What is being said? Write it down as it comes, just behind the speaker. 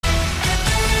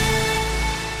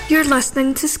You're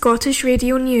listening to Scottish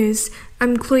Radio News.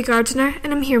 I'm Chloe Gardiner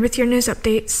and I'm here with your news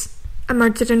updates. A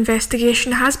murder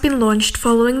investigation has been launched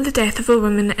following the death of a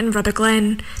woman in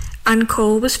Rutherglen. Anne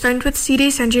Cole was found with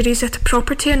serious injuries at a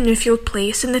property on Newfield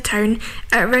Place in the town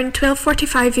at around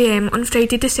 12:45am on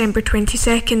Friday, December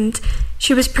 22nd.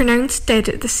 She was pronounced dead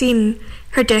at the scene.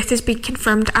 Her death has been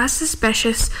confirmed as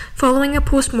suspicious following a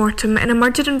post-mortem, and a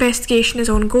murder investigation is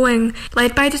ongoing,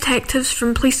 led by detectives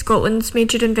from Police Scotland's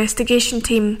Major Investigation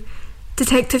Team.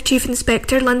 Detective Chief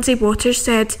Inspector Lindsay Waters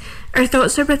said, "Our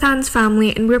thoughts are with Anne's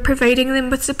family and we're providing them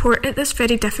with support at this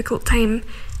very difficult time.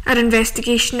 Our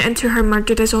investigation into her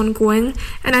murder is ongoing,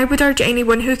 and I would urge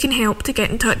anyone who can help to get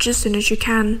in touch as soon as you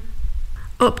can."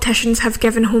 Opticians have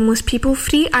given homeless people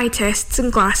free eye tests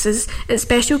and glasses at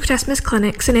special Christmas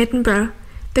clinics in Edinburgh.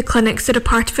 The clinics are a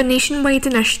part of a nationwide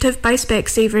initiative by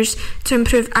Specsavers to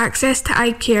improve access to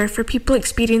eye care for people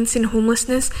experiencing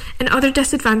homelessness and other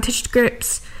disadvantaged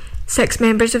groups. 6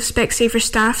 members of Specsavers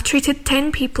staff treated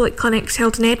 10 people at clinics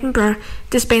held in Edinburgh,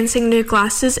 dispensing new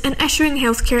glasses and issuing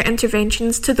healthcare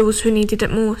interventions to those who needed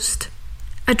it most.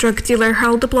 A drug dealer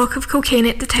hurled a block of cocaine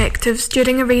at detectives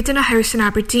during a raid in a house in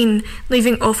Aberdeen,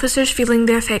 leaving officers feeling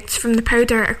the effects from the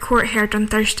powder, a court heard on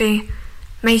Thursday.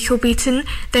 Michael Beaton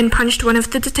then punched one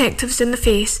of the detectives in the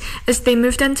face as they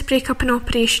moved in to break up an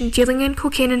operation dealing in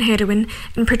cocaine and heroin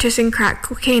and producing crack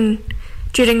cocaine.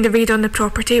 During the raid on the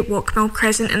property at Walkmill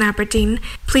Crescent in Aberdeen,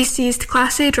 police seized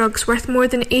Class A drugs worth more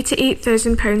than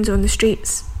 £88,000 on the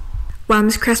streets.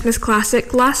 Wham's Christmas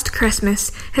classic Last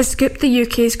Christmas has scooped the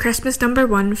UK's Christmas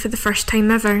 #1 for the first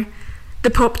time ever. The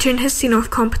pop tune has seen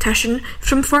off competition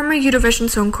from former Eurovision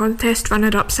Song Contest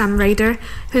runner-up Sam Ryder,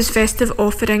 whose festive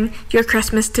offering, Your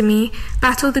Christmas to Me,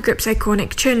 battled the group's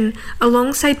iconic tune,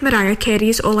 alongside Mariah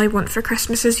Carey's All I Want for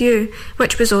Christmas Is You,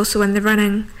 which was also in the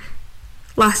running.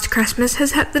 Last Christmas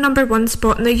has hit the #1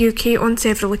 spot in the UK on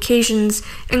several occasions,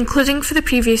 including for the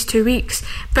previous 2 weeks,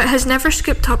 but has never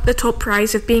scooped up the top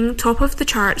prize of being top of the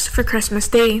charts for Christmas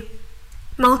Day.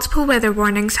 Multiple weather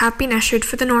warnings have been issued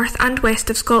for the north and west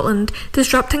of Scotland,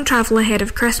 disrupting travel ahead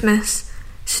of Christmas.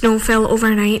 Snow fell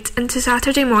overnight into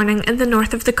Saturday morning in the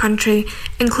north of the country,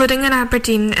 including in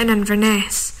Aberdeen and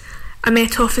Inverness. A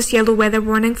Met Office yellow weather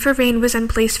warning for rain was in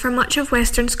place for much of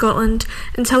western Scotland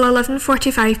until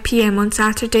 11:45pm on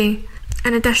Saturday.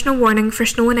 An additional warning for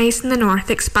snow and ice in the north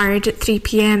expired at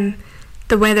 3pm.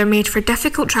 The weather made for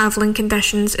difficult travelling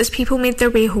conditions as people made their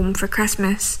way home for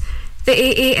Christmas. The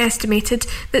AA estimated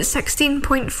that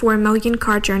 16.4 million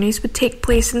car journeys would take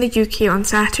place in the UK on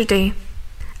Saturday.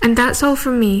 And that's all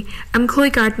from me. I'm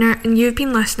Chloe Gardiner and you've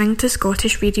been listening to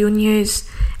Scottish Radio News.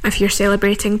 If you're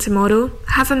celebrating tomorrow,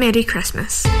 have a Merry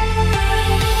Christmas.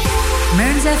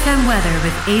 Mearns FM weather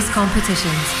with Ace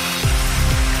Competitions.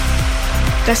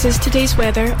 This is today's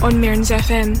weather on Mearns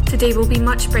FM. Today will be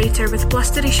much brighter with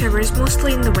blustery showers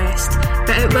mostly in the west,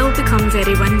 but it will become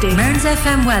very windy. Mearns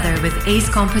FM weather with Ace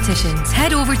Competitions.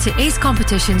 Head over to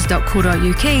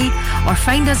acecompetitions.co.uk or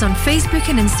find us on Facebook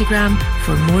and Instagram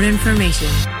for more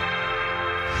information.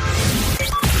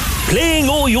 Playing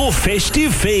all your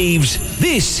festive faves.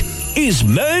 This is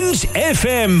Mearns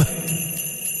FM.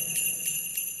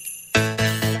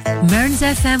 Mearns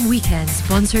FM Weekend,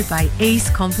 sponsored by Ace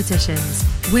Competitions.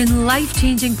 Win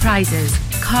life-changing prizes,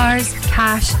 cars,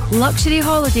 cash, luxury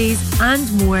holidays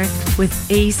and more with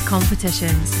Ace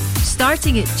Competitions.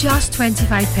 Starting at just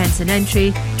 25p an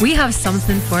entry, we have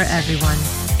something for everyone.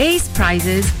 Ace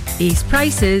prizes, Ace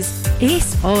prices,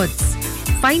 Ace odds.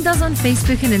 Find us on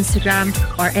Facebook and Instagram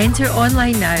or enter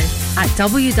online now at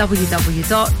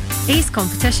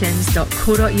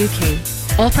www.acecompetitions.co.uk.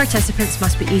 All participants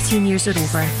must be 18 years or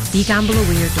over.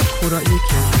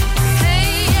 BeGambleAware.co.uk.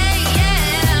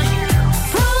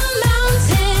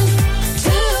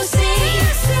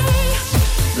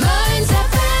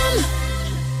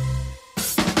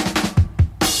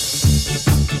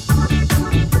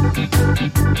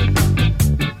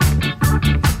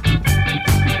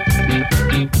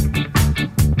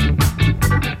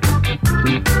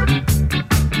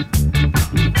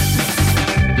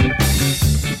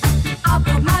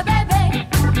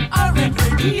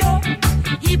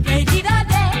 He played it all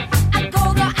day.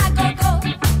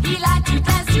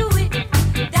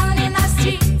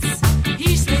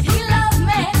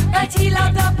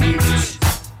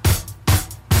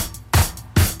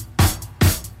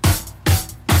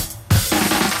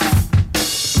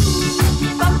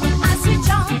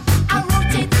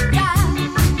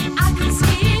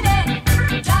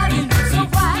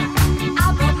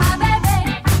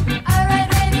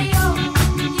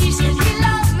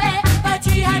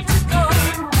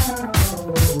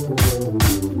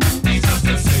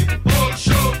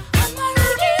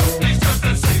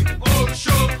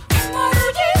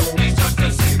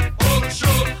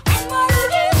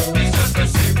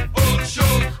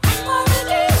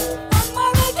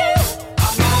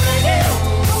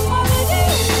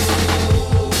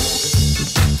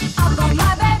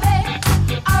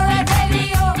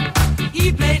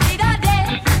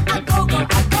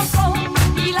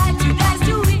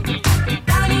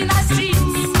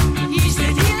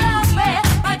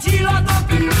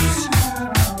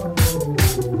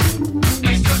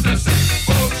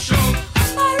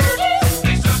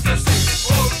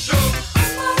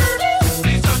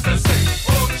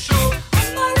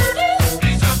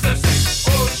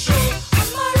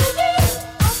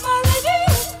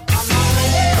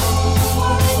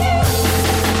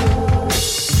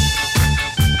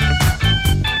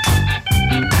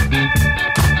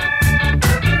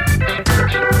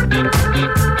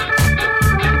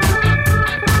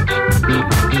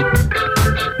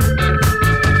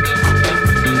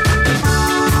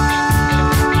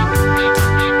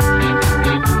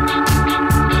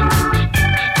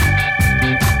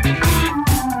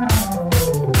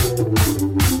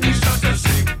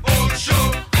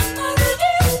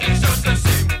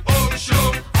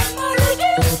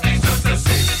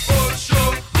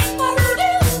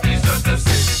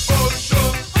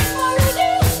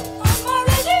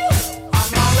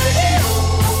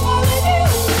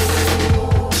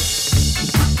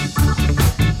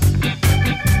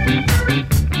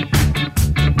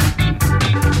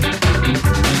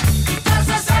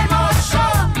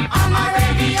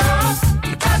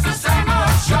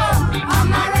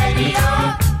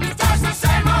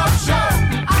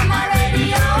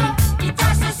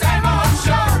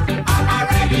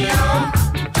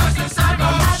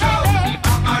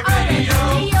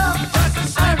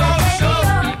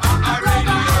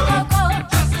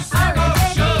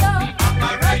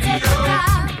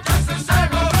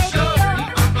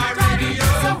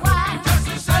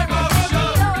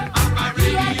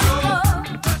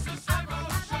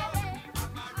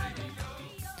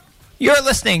 You're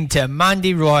listening to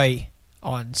Mandy Roy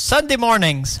on Sunday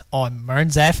mornings on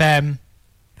Mearns FM.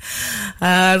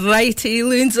 Righty,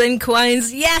 loons and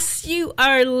quines. Yes, you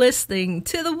are listening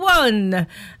to the one,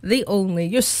 the only,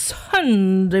 your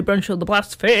Sunday brunch show, The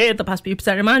Blast, Fae The Past,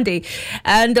 Saturday, Mandy.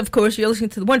 And of course, you're listening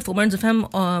to the wonderful Mearns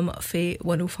FM on Fae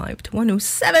 105 to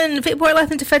 107, Fae Port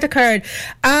Lethon to Fettercard.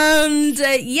 And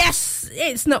yes,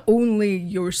 it's not only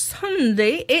your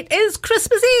Sunday, it is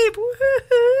Christmas Eve.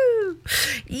 Woo-hoo-hoo.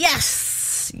 Yes.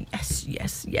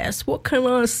 Yes. What can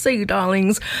I say,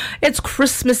 darlings? It's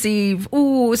Christmas Eve.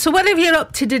 Oh, so whatever you're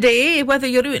up to today, whether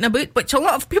you're out and about, which a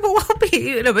lot of people will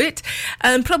be out and about,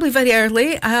 and probably very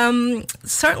early.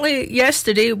 Certainly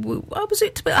yesterday, I was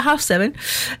out about 7:30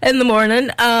 in the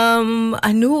morning.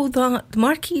 I know that the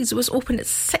Marquis was open at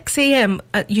 6 a.m.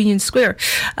 at Union Square.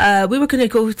 We were going to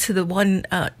go to the one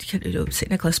at St.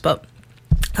 Nicholas, but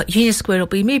Union Square will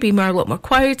be maybe a lot more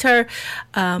quieter.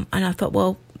 And I thought,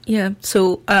 well,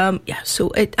 so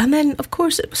it, and then of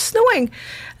course it was snowing.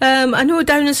 I know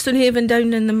down in Stonehaven,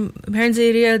 down in the Mearns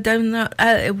area, down that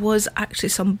it was actually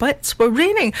some bits were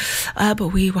raining,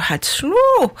 but we had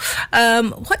snow.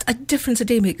 What a difference a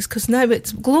day makes, because now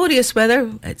it's glorious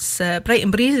weather. It's bright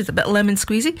and breezy. It's a bit lemon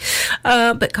squeezy,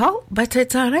 bit cold, but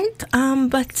it's all right.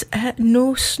 But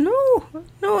no snow.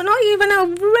 No, not even a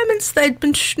remnants that had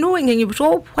been snowing, and it was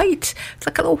all white. It's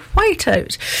like a little white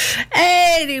out.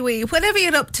 Anyway, whatever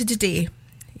you're up to today,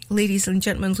 ladies and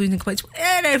gentlemen, losing points,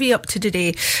 whatever you're up to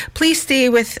today, please stay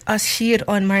with us here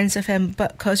on Mearns FM,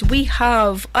 because we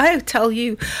have, I'll tell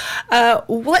you,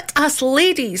 what us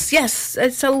ladies, yes,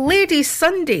 it's a Ladies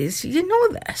Sundays, you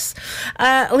know this.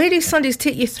 Ladies Sundays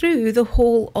take you through the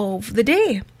whole of the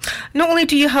day. Not only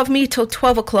do you have me till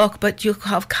 12 o'clock, but you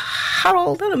have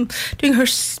Carol Dunham doing her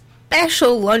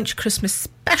special lunch, Christmas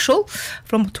special,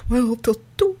 from 12 till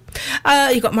 2.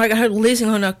 You've got Margaret Howard lazing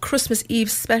on a Christmas Eve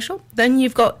special. Then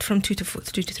you've got from 2 to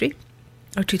 3,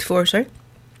 or 2 to 4, sorry.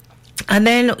 And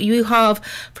then you have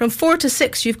from 4 to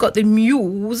 6, you've got the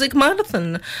music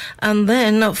marathon. And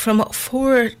then from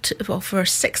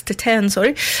 6 to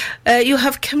 10, you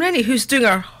have Kim Rennie, who's doing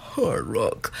our hard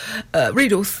rock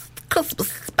radio Christmas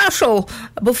special.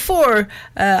 Before,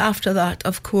 after that,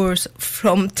 of course,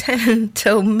 from 10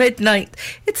 till midnight,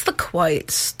 it's the Quiet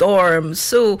Storm.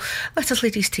 So let us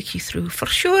ladies take you through, for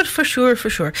sure.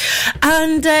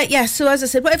 And so as I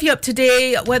said, whatever you're up to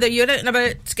today, whether you're out and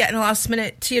about getting a last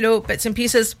minute, bits and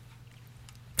pieces,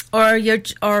 or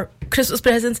Christmas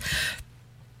presents,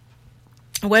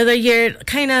 whether you're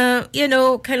kind of,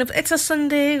 it's a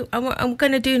Sunday, I'm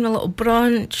going to do a little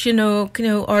brunch,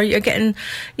 or you're getting,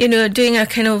 doing a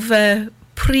kind of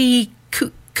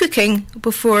pre-cooking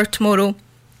before tomorrow,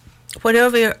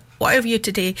 whatever you're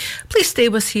today, please stay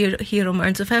with us here on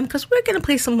Mearns FM, because we're going to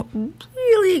play some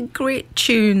really great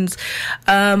tunes,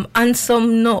 and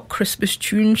some not Christmas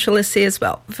tunes, shall I say, as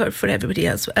well, for everybody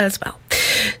as well.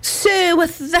 So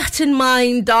with that in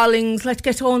mind, darlings, let's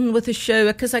get on with the show,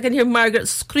 because I can hear Margaret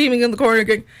screaming in the corner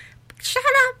going, shut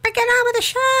up and get on with the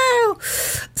show.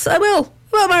 So I will.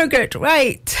 Well, Margaret,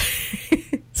 right.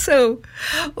 So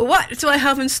what do I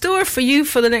have in store for you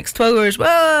for the next 12 hours?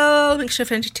 Well, mixture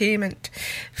of entertainment,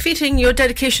 featuring your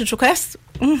dedications requests,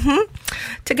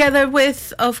 together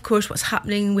with, of course, what's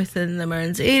happening within the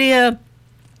Mearns area,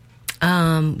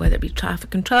 whether it be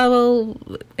traffic and travel,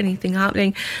 anything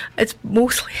happening. It's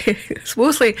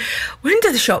mostly when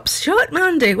do the shops shut,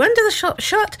 Mandy? When do the shops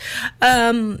shut?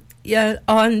 And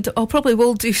I probably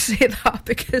will do say that,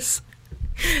 because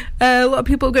a lot of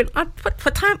people are going,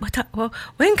 what time?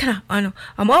 When can I know,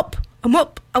 I'm up,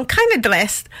 I'm kind of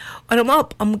dressed, and I'm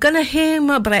up, I'm going to have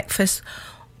my breakfast,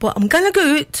 but I'm going to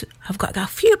go out, I've got a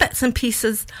few bits and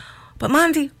pieces, but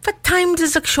Mandy, what time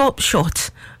does the shop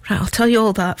shut? Right, I'll tell you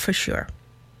all that for sure.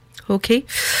 Okay?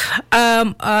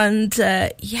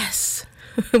 Yes,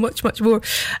 much more.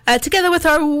 Together with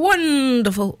our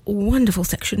wonderful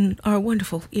section, our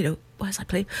wonderful, as I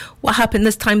play, what happened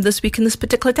this week in this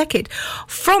particular decade.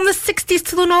 From the 60s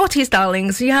to the noughties,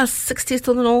 darlings. Yes, 60s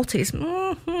to the noughties.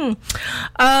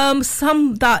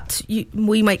 Some that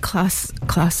we might class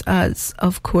as,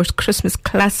 of course, Christmas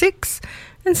classics,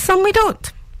 and some we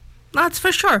don't. That's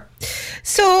for sure.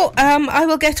 So I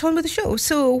will get on with the show.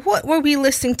 So what were we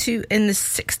listening to in the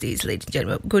 60s, ladies and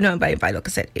gentlemen? Going on by like I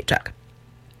said, 8-track.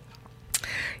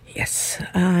 Yes,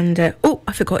 and I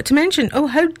forgot to mention. Oh,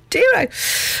 how dare I?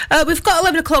 We've got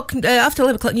 11 o'clock, after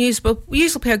 11 o'clock news, but we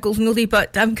usually play a golden oldie,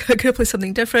 but I'm going to play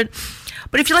something different.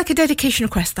 But if you like a dedication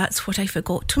request, that's what I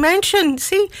forgot to mention.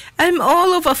 See, I'm all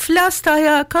over fluster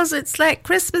here, because it's like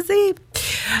Christmas Eve.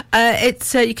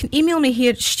 It's you can email me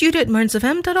here at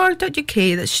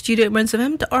studio@mearnsfm.org.uk. That's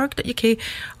studio@mearnsfm.org.uk.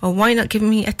 Or why not give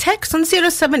me a text on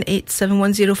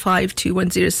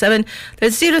 07871052107.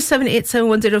 That's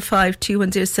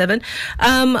 07871052107.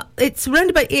 It's around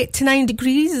about 8 to 9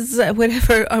 degrees,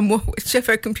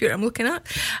 whichever computer I'm looking at,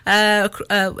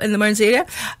 in the Mearns area.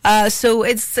 So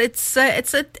it's a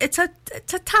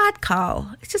tad cold.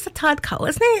 It's just a tad cold,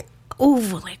 isn't it?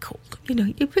 Overly cold.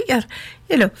 You put your,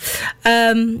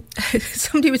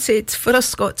 somebody would say it's for us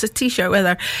Scots, a t-shirt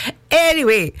weather.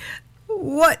 Anyway,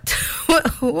 what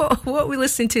were we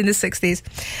listening to in the 60s?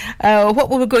 What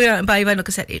were we going out and buy vinyl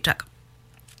cassette 8-track?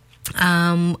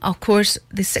 Of course,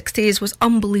 the 60s was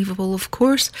unbelievable, of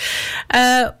course.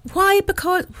 Why?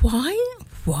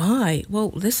 Why? Well,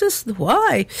 this is the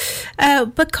why.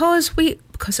 Because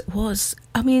it was.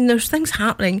 I mean, there's things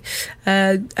happening.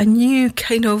 A new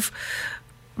kind of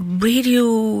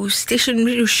radio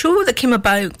show that came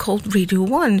about called Radio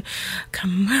 1.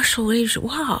 Commercial radio.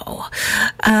 Wow.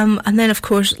 And then, of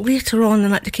course, later on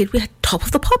in that decade, we had Top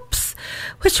of the Pops,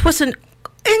 which was an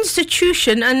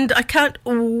institution, and I can't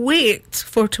wait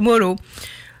for tomorrow.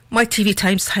 My TV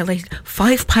Times highlight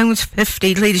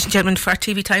 £5.50, ladies and gentlemen, for our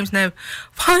TV Times now.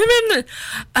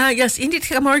 Yes, you need to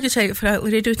take a mortgage out for the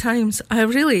Radio Times.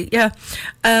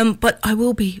 But I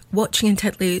will be watching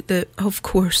intently. Of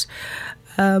course,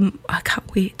 I can't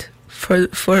wait for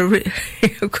of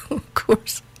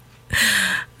course.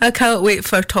 I can't wait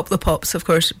for Top of the Pops, of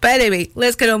course. But anyway,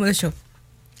 let's get on with the show.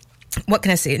 What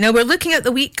can I say? Now we're looking at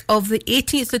the week of the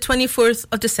 18th to 24th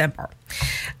of December.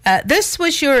 This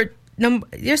was your number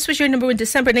one,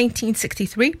 December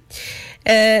 1963.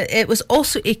 It was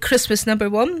also a Christmas number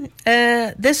one.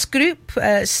 This group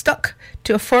stuck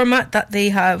to a format that they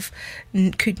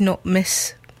could not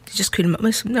miss. They just couldn't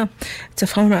miss them. No, it's a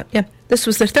format. Yeah, this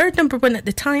was their third number one at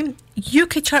the time.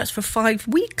 UK charts for 5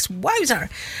 weeks. Wowzer!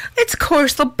 It's of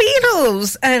course the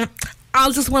Beatles.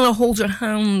 I'll just want to hold your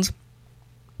hand,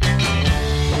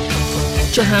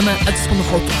 Johanna. I just want to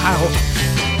hold your hand.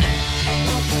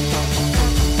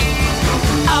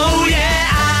 Oh yeah,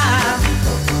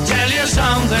 I'll tell you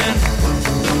something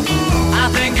I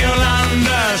think you'll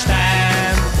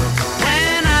understand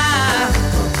when I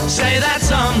say that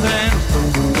something.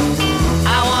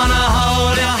 I wanna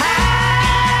hold your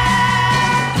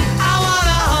hand. I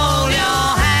wanna hold your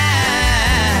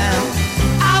hand.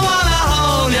 I wanna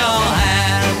hold your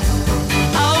hand.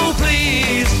 Oh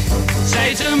please,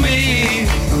 say to me,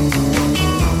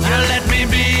 now let me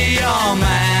be your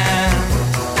man.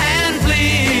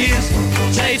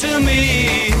 Say to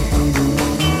me,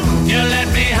 you let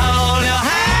me hold your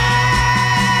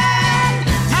hand.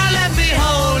 I let me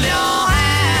hold your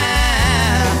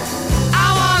hand. I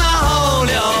wanna hold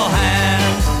your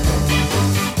hand.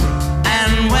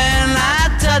 And when I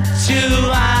touch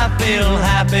you, I feel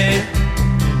happy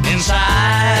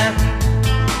inside.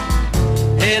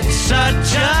 It's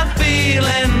such a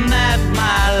feeling that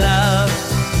my love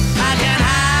I can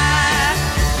hide.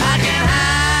 I can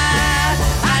hide.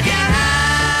 I can hide.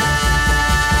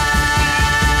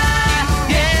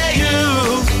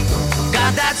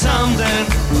 That's something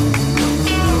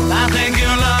I think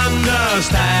you'll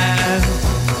understand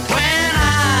when I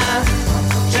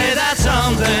say that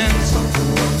something.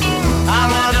 I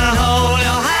wanna hold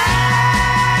your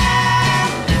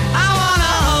hand. I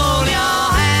wanna hold your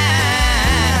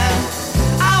hand.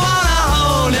 I wanna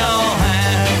hold your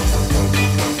hand.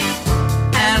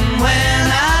 And when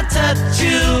I touch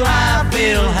you, I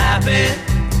feel happy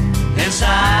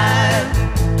inside.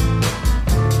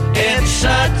 It's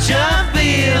such a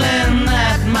feeling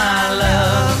that my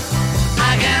love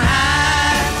I can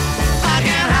hide, I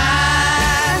can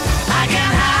hide, I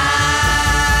can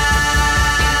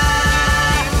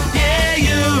hide. Yeah,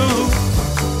 you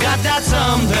got that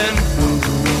something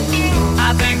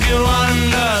I think you'll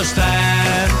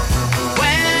understand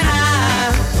when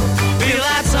I feel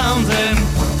that something.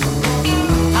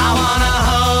 I wanna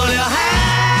hold your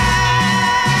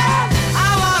hand. I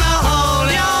wanna hold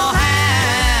your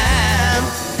hand.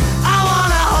 I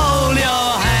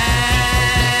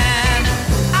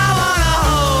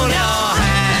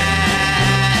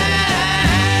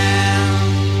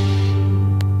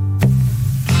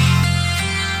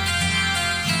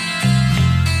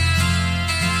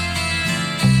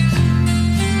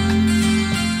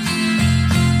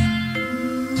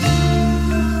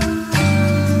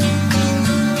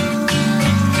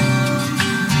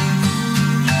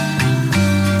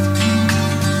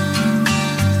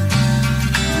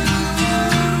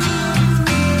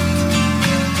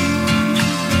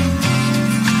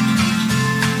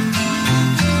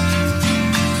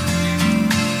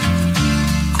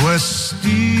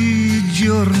Questi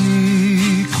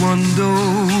giorni quando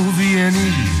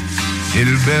vieni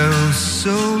il bel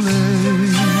sole,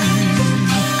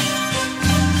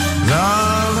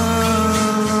 la la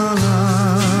la la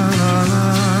la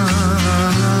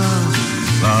la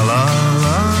la la.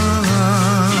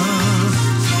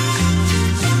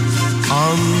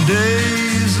 On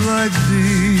days like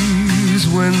these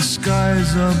when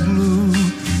skies are blue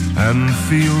and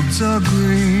fields are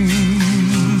green,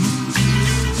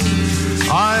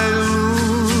 I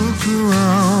look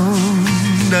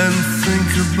around and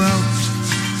think about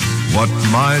what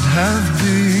might have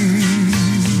been,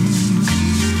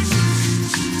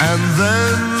 and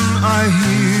then I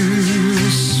hear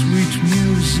sweet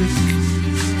music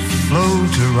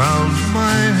float around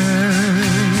my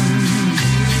head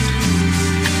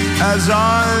as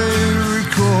I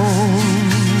recall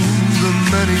the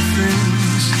many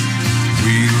things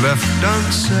we left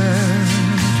unsaid.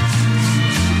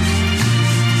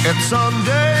 It's on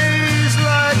days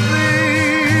like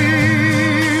these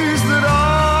that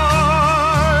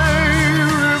I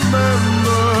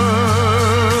remember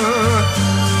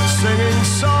singing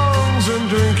songs and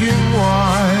drinking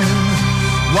wine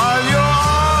while your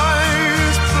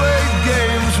eyes played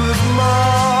games with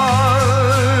mine.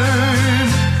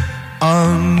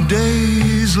 On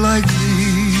days like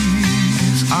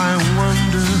these I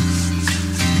wonder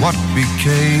what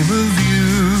became of you.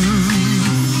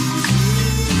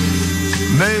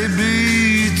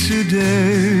 Maybe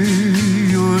today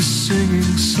you're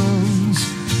singing songs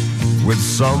with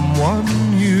someone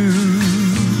new.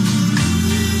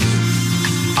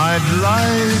 I'd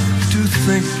like to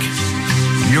think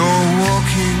you're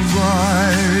walking by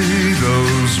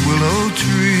those willow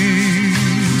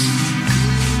trees,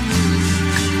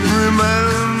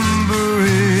 remembering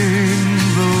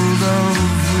the love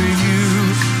we knew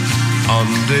on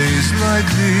days like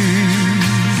these.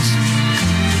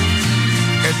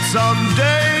 It's on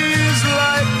days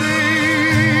like these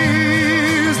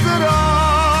that I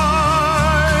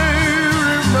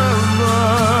remember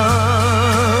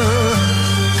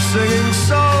singing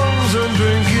songs and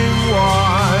drinking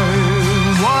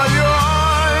wine while your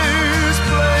eyes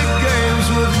play games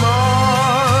with mine.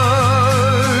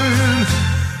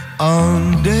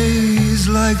 On days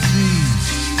like these,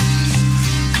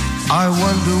 I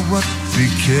wonder what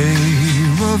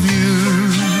became of you.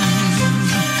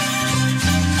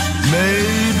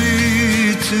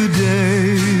 Maybe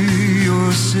today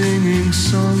you're singing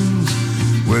songs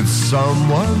with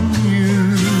someone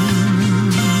new.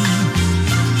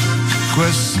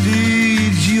 Questi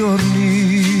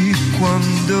giorni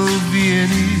quando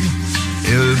vieni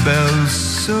il bel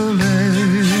sole,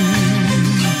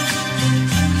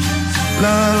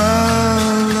 la la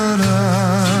la la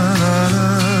la la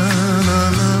la la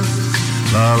la.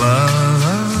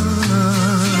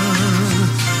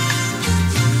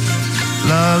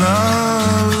 La la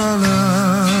la la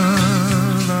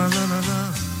la la la.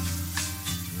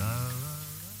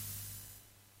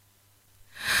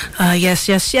 Yes,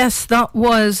 that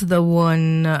was the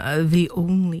one, the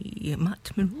only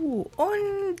Matt Monro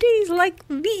on days like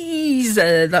these.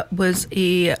 That was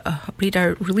a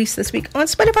radar release this week on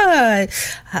Spotify.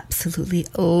 Absolutely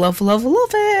love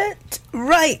it.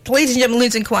 Right, ladies and gentlemen,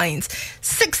 loons and quines,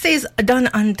 6 days done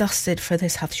and dusted for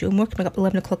this half show. More coming up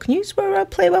 11 o'clock news where I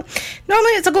play well.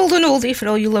 Normally it's a golden oldie for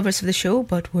all you lovers of the show,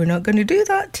 but we're not going to do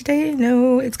that today.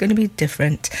 No, it's going to be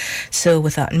different. So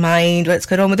with that in mind, let's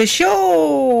get on with the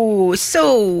show.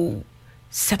 So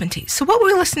 70s. So what were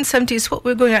we listening to 70s? What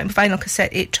were we going out in vinyl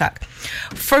cassette 8-track?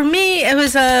 For me, it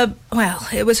was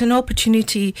an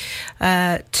opportunity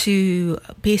to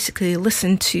basically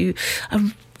listen to a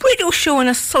radio show on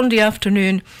a Sunday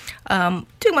afternoon,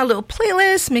 doing my little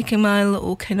playlist, making my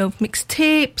little kind of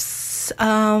mixtapes,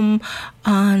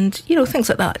 and things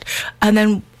like that, and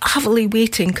then heavily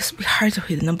waiting, because we heard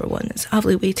who the number one is,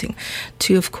 heavily waiting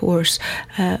to, of course,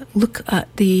 look at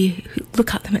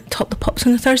them at Top the Pops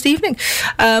on a Thursday evening,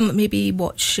 maybe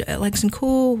watch Legs and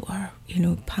Co, or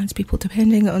Pants People,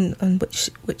 depending on which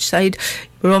side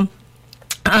we're on.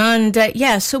 And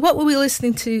so what were we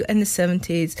listening to in the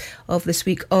 70s of this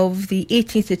week of the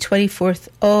 18th to 24th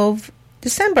of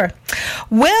December?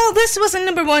 Well, this was a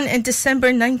number one in December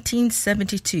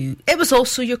 1972. It was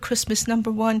also your Christmas number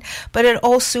one, but it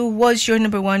also was your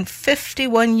number one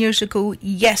 51 years ago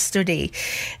yesterday.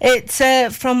 It's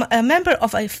from a member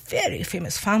of a very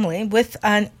famous family with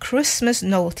a Christmas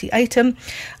novelty item,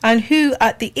 and who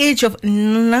at the age of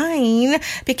 9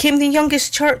 became the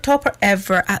youngest chart topper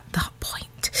ever at that point.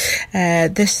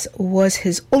 This was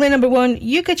his only number one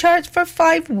UK chart for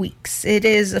 5 weeks. It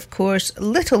is, of course,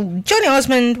 little Johnny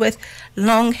Osmond with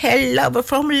Long Hair Lover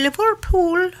from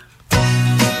Liverpool.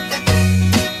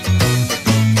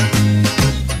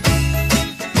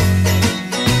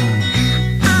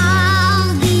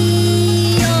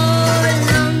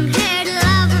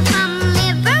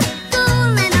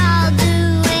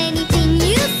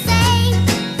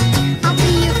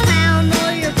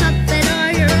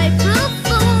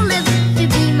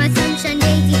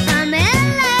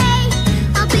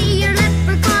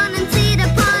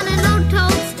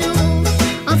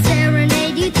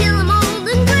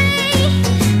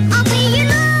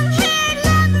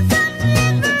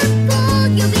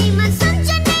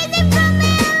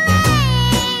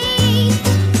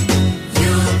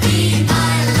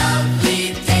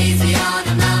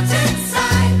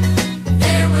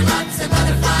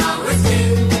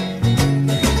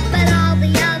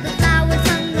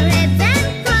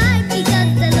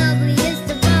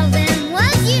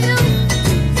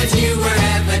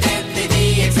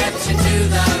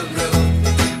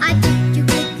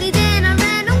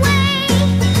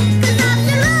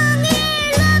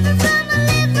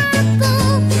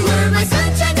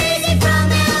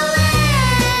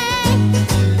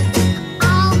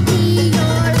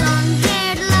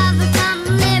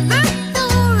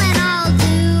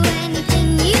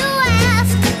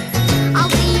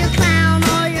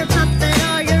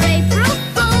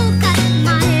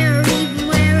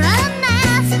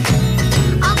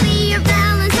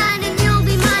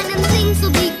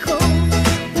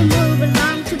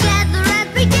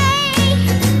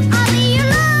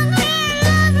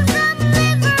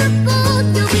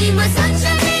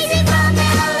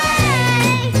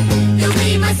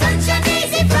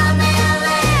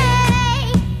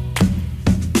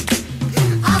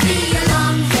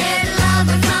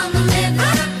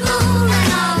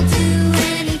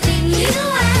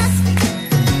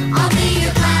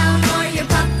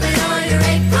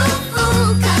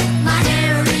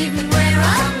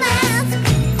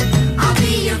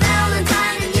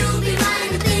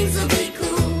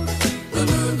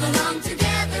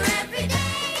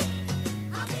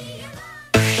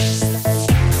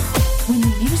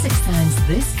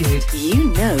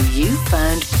 You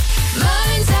found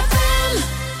Mearns FM.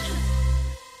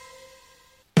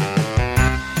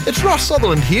 It's Ross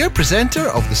Sutherland here, presenter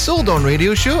of the Sold On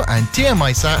Radio Show and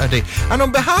TMI Saturday. And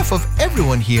on behalf of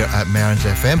everyone here at Mearns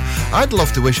FM, I'd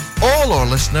love to wish all our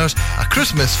listeners a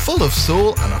Christmas full of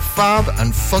soul and a fab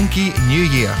and funky new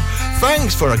year.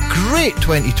 Thanks for a great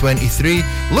 2023.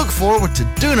 Look forward to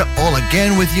doing it all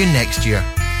again with you next year.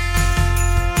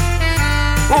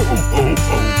 Ho, ho, ho,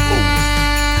 ho.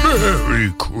 Merry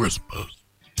Christmas.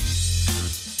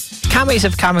 Cammy's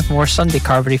of Cammockmore Sunday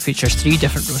Carvery features 3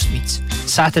 different roast meats.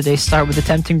 Saturdays start with a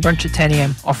tempting brunch at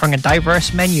 10am, offering a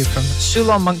diverse menu from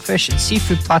Ceylon monkfish and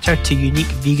seafood platter to unique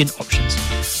vegan options.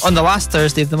 On the last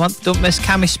Thursday of the month, don't miss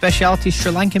Cammy's speciality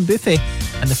Sri Lankan buffet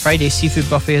and the Friday seafood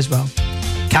buffet as well.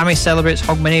 Cammy celebrates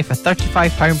Hogmanay for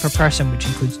 £35 per person, which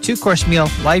includes 2-course meal,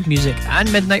 live music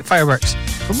and midnight fireworks.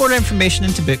 For more information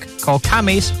and to book, call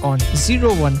Cammy's on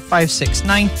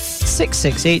 01569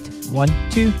 668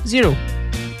 120.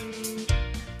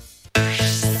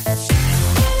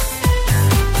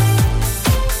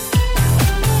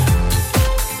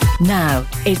 Now,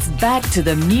 it's back to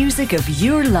the music of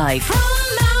your life. From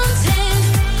mountain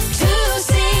to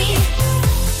sea,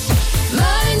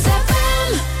 Mearns FM.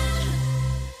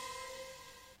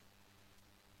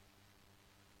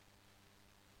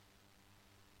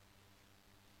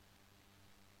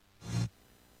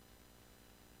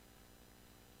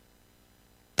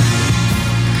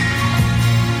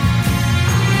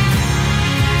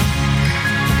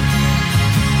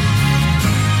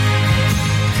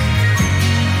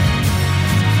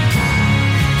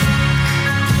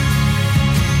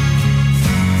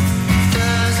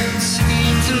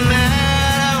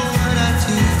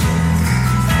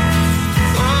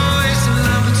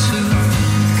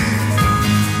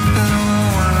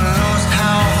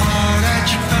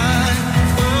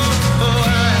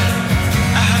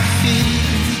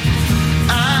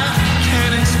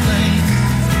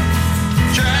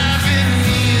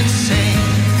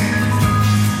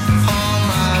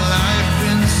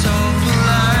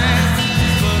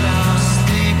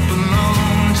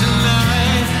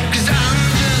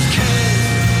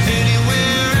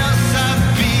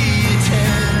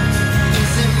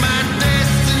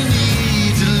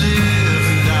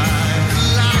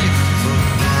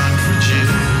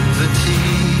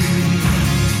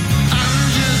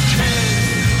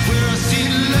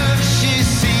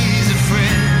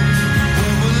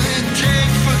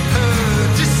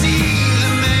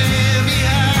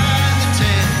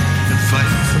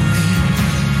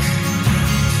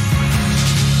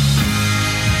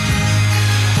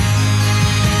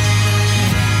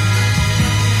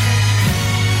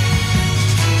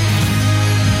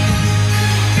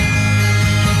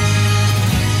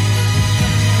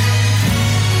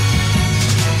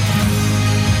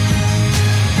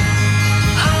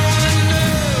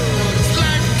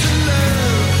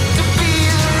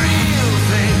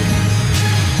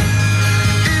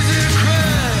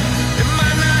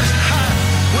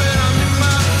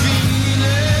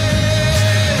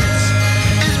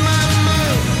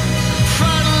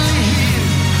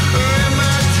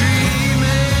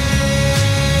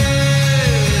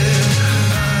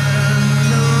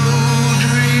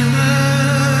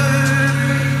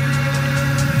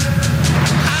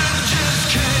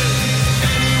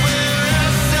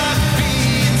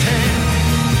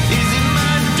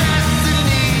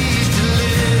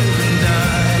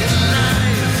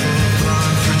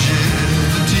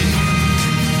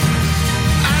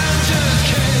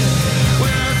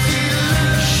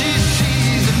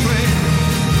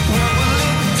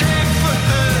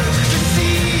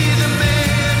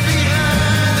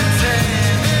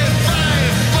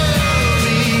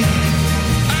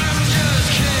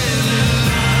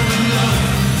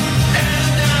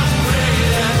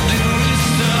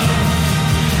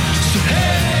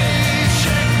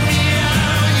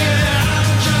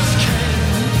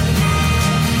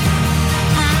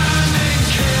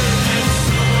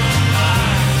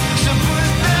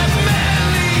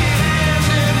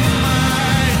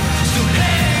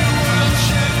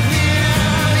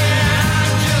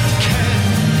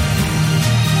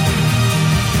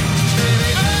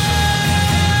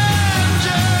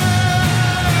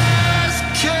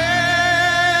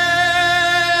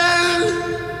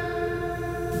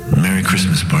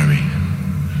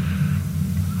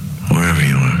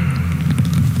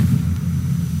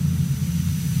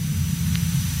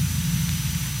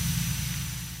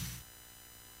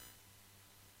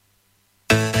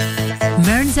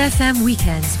 Mearns FM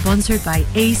Weekend, sponsored by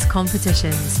Ace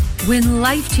Competitions. Win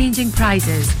life-changing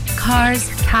prizes, cars,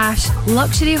 cash,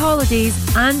 luxury holidays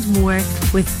and more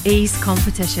with Ace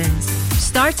Competitions.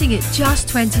 Starting at just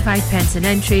 25 pence an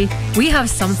entry, we have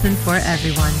something for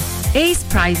everyone. Ace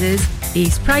prizes,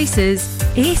 ace prices,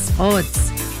 ace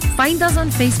odds. Find us on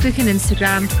Facebook and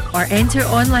Instagram or enter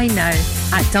online now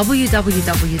at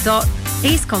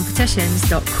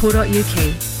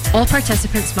www.acecompetitions.co.uk. All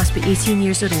participants must be 18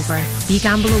 years or over.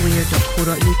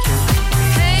 BeGambleAware.co.uk.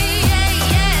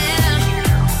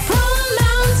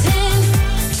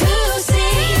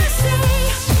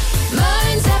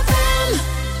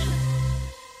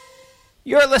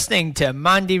 You're listening to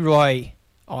Mandy Roy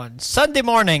on Sunday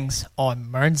mornings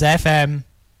on Mearns FM.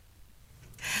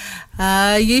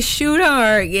 You sure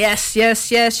are. Yes.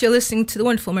 You're listening to the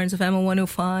wonderful Mearns FM on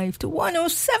 105 to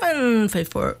 107,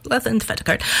 54 Lethan to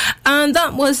Fettercard. And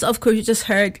that was, of course, you just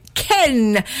heard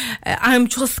Ken. I'm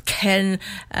just Ken.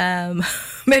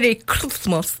 Merry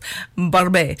Christmas,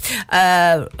 Barbie.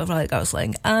 Riley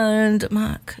Gosling and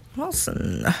Mac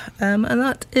Wilson. And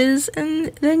that is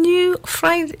in the new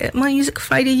Friday, My Music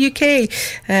Friday UK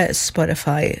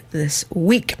Spotify this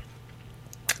week.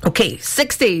 Okay,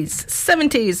 60s,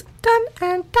 70s, done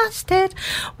and dusted.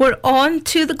 We're on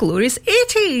to the glorious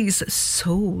 80s.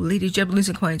 So, ladies and gentlemen,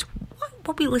 losing coins, what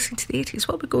will we listening to the 80s?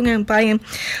 What are we going out and buying?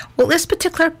 Well, this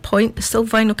particular point is still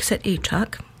vinyl cassette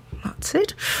 8-track. That's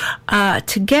it.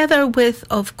 Together with,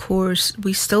 of course,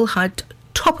 we still had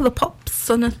Top of the Pops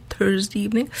on a Thursday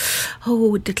evening. Oh,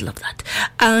 we did love that.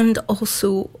 And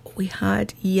also we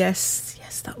had, yes,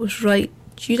 that was right,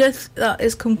 Judith, that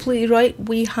is completely right.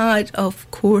 We had, of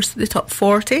course, the Top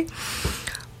 40,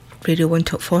 Radio 1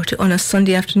 Top 40 on a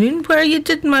Sunday afternoon, where you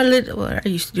did I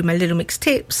used to do my little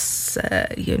mixtapes,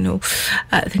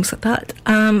 things like that.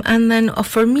 And then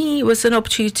for me, it was an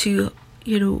opportunity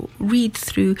to, read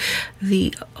through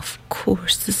of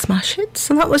course, the smash hits.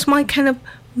 And that was my kind of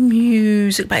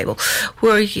music Bible,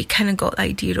 where you kind of got the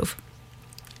idea of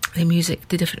the music,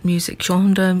 the different music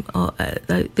genre out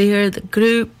there, the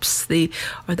groups, the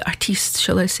artists,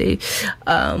 shall I say,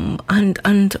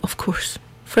 and of course,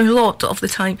 for a lot of the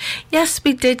time, yes,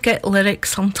 we did get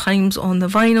lyrics sometimes on the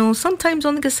vinyl, sometimes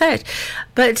on the cassette,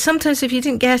 but sometimes if you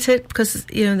didn't get it, because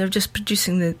they're just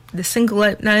producing the single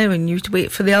out now, and you have to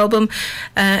wait for the album,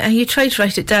 and you try to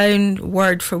write it down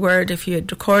word for word if you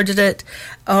had recorded it,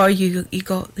 or you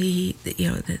got the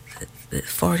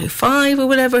 45 or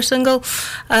whatever single,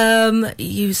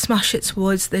 you smash hits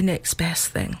was the next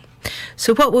best thing.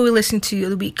 So what will we listen to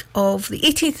the week of the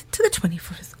 18th to the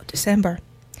 24th of December?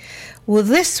 Well,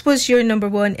 this was your number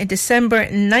one in December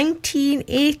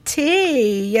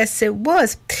 1980. Yes, it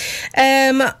was.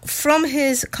 From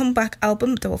his comeback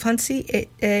album, Double Fancy,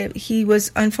 he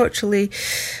was unfortunately,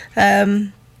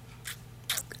 shall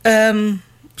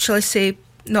I say,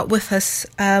 not with us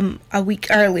a week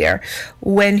earlier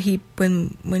when he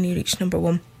reached number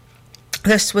one.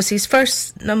 This was his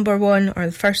first number one, or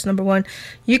the first number one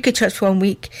UK chart for 1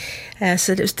 week.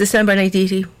 So it was December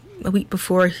 1980, a week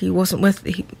before he wasn't with.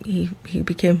 He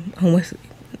became on with.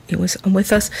 He was on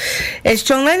with us. It's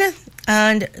John Lennon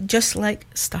and Just Like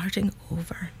Starting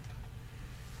Over.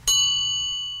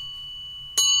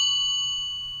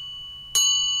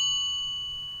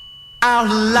 Our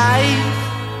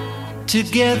life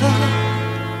together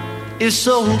is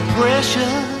so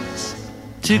precious.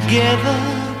 Together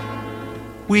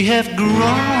we have grown.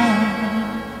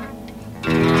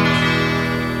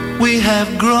 We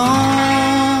have grown.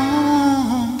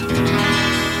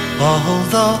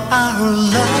 Although our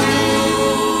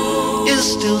love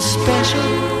is still special,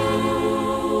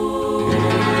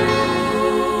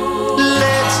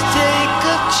 let's take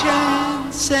a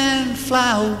chance and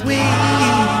fly away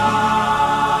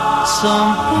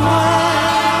somewhere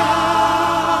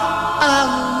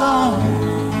alone.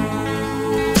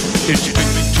 It's been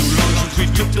too long since we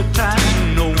took the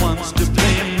time. No one's to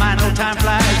blame. I know time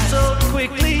flies so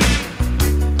quickly.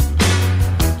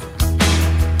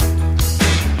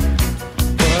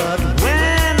 But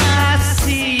when I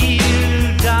see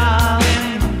you,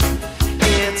 darling,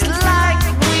 it's like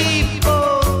we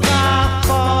both are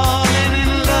falling in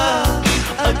love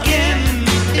again.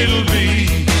 It'll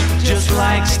be just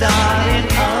like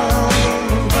starting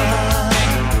over.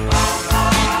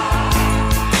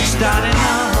 Starting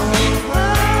over.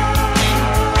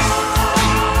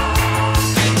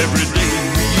 Every day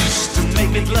we used to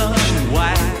make it love.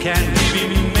 Why can't we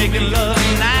be making love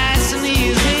nice and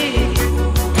easy?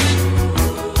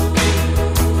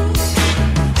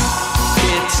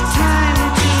 It's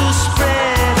time to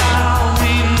spread our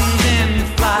wings and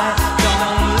fly.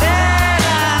 Don't let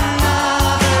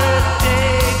another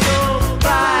day go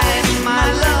by, my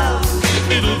love.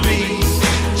 It'll be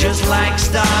just like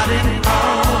starting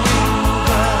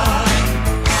over.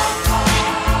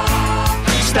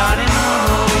 Starting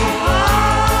over.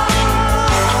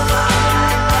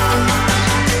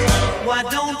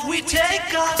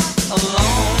 take us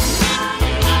along.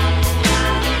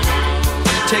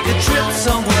 Take a trip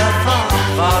somewhere far,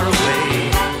 far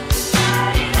away.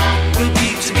 We'll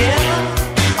be together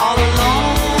all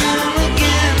alone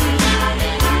again,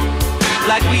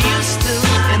 like we used to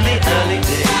in the early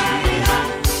days.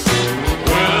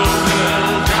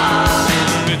 Well,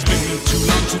 darling, it's been too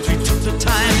long since we took the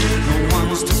time. No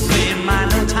one's to blame, I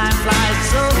know time flies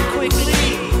so quickly.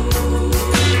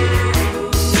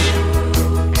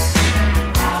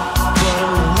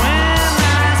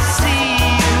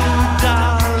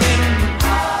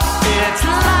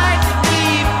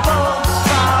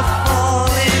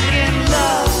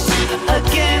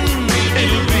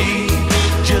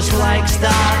 Like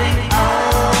starting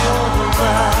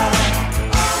over,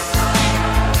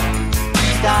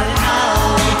 starting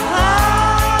over.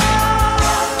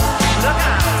 Look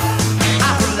out,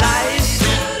 our life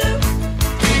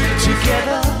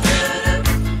together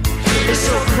is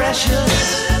so precious.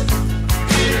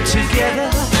 Together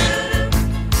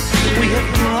we have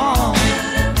grown.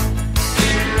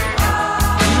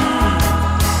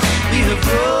 We have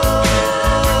grown.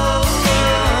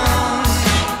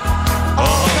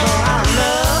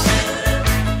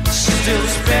 Still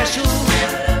special.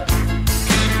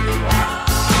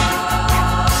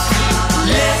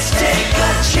 Let's take a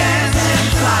chance and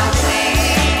fly away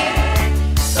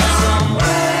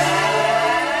somewhere.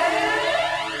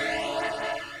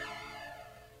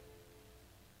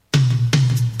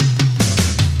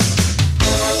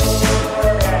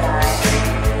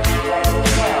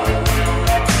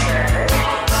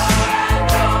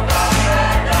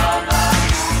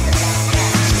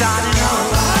 Starting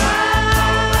over.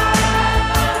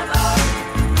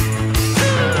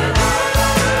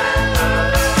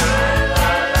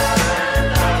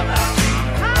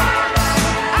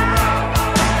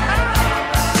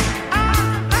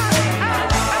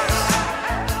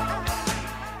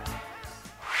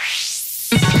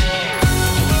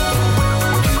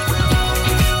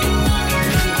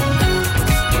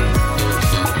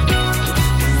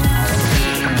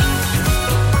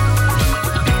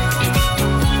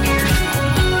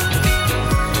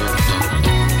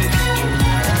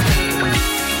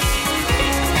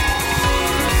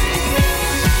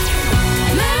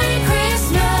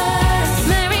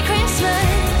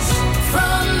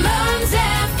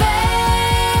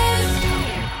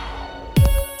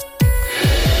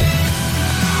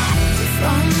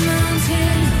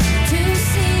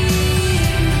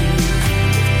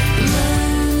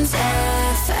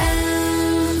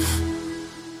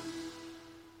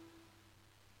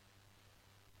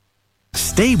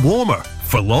 Stay warmer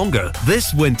for longer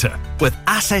this winter with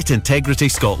Asset Integrity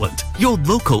Scotland, your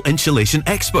local insulation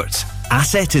experts.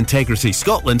 Asset Integrity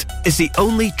Scotland is the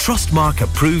only Trustmark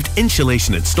approved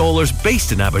insulation installers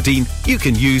based in Aberdeen you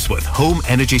can use with Home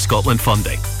Energy Scotland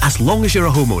funding. As long as you're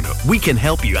a homeowner, we can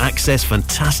help you access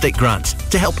fantastic grants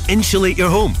to help insulate your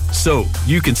home so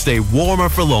you can stay warmer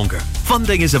for longer.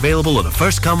 Funding is available on a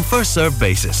first-come, first-served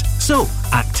basis. So,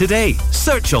 act today.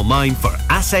 Search online for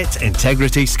Asset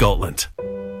Integrity Scotland.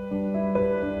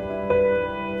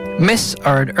 Miss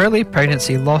are an early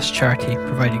pregnancy loss charity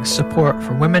providing support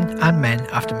for women and men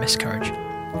after miscarriage.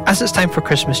 As it's time for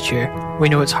Christmas cheer, we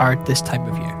know it's hard this time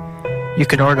of year. You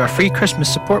can order a free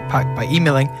Christmas support pack by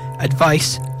emailing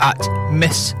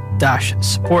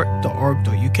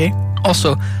advice@miss-support.org.uk.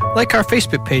 Also, like our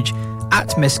Facebook page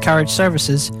 @Miscarriage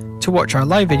Services to watch our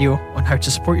live video on how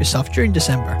to support yourself during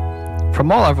December.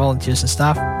 From all our volunteers and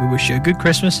staff, we wish you a good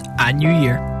Christmas and New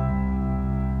Year.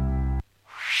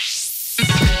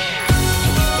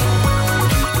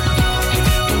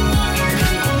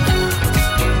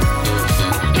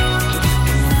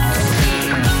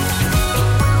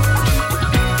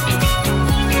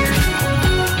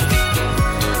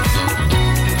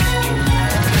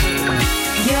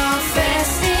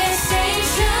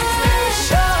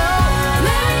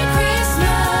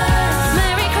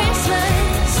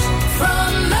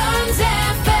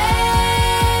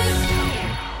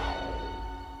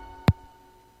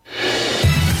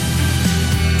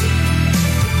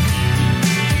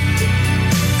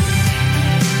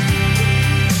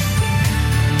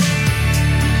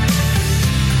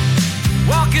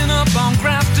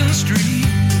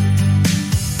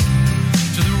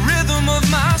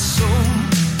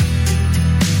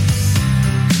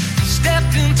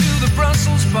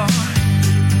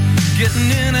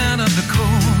 Getting in out of the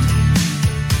cold.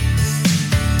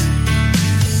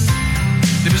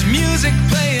 There was music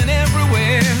playing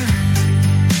everywhere,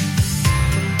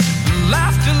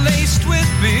 laughter laced with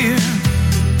beer.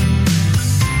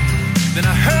 Then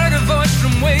I heard a voice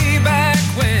from way back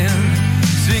when,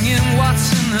 singing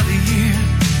what's another year.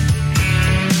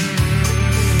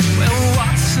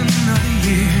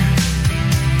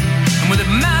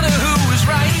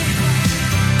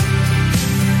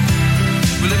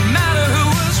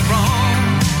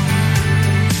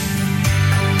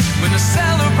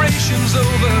 celebration's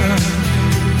over.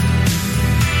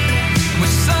 We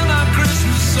sung our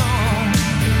Christmas song,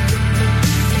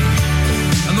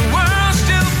 and the world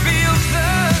still feels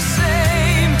the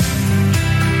same.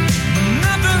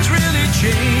 Nothing's really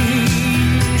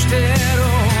changed at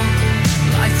all.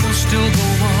 Life will still go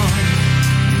on.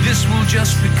 This will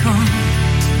just become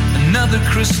another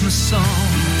Christmas song.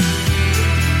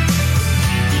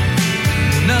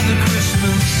 Another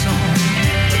Christmas song.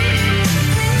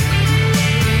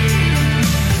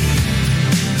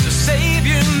 There's a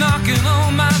Savior knocking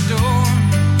on my door,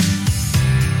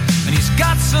 and he's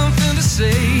got something to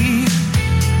say.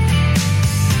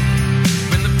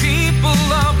 When the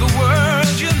people of the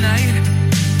world unite,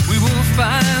 we will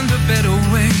find a better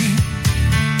way.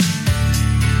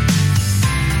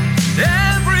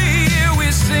 Every year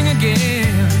we sing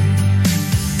again.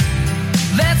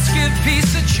 Let's give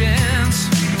peace a chance.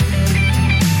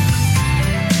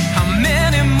 How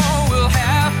many more will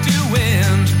have to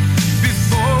end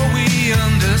before we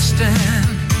understand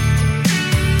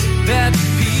that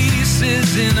peace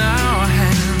is in our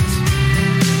hands?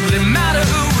 Will it matter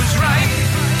who was right?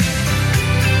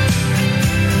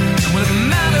 Will it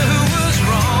matter who was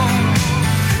wrong?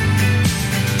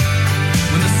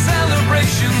 When the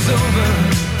celebration's over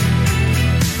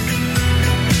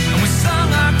and we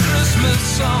sung our Christmas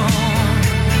song,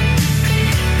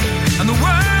 and the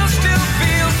world still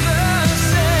feels the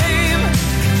same,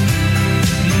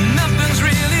 nothing's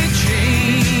really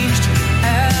changed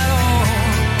at all.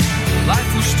 Life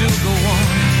will still go on,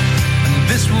 and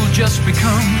this will just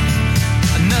become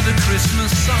another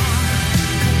Christmas song.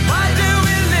 Why do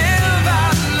we live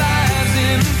our lives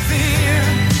in fear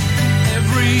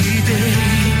every day?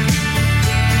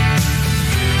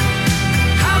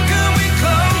 How can we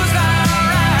close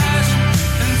our eyes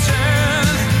and turn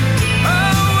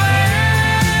away?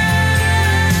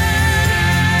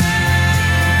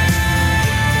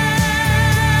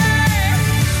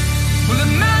 Will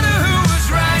it matter who was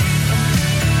right?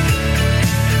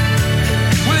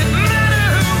 Will it matter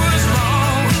who was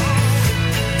wrong?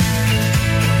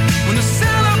 When the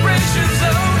celebration's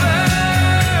over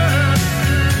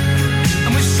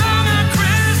and we sung our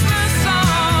Christmas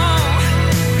song,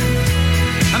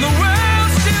 and the world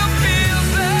still feels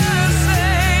the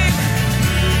same,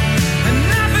 and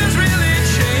nothing's really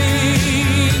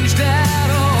changed at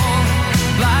all.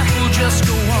 Life will just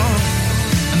go on,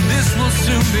 and this will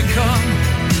soon become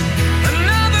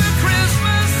another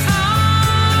Christmas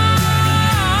song.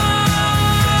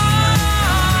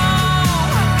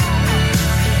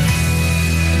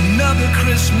 Another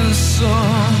Christmas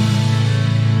song.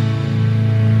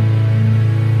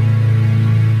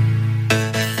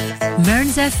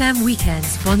 Mearns FM Weekend,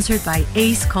 sponsored by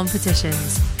Ace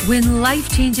Competitions. Win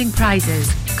life-changing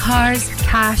prizes, cars,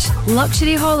 cash,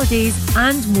 luxury holidays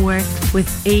and more with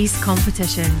Ace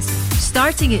Competitions.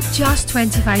 Starting at just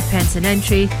 25 pence an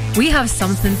entry, we have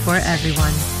something for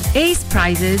everyone. Ace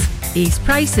prizes, ace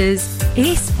prices,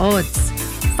 ace odds.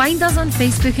 Find us on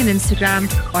Facebook and Instagram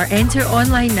or enter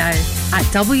online now at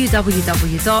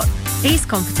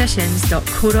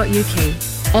www.acecompetitions.co.uk.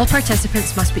 All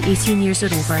participants must be 18 years or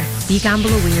over.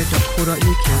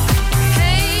 BeGambleAware.co.uk.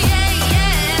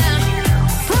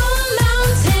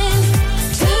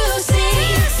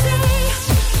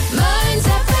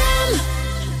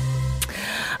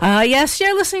 Yes,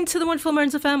 you're listening to the wonderful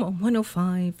Mearns FM on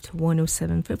 105 to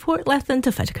 107 for Port Lethen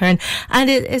to Fettercairn, and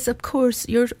it is of course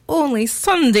your only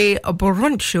Sunday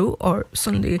brunch show, or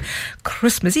Sunday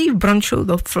Christmas Eve brunch show,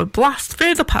 the for Blast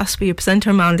Fae The Past we present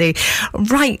our Monday.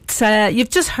 Right,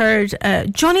 you've just heard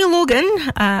Johnny Logan,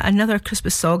 another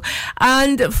Christmas song,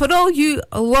 and for all you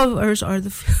lovers or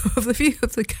the few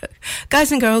of the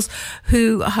guys and girls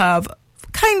who have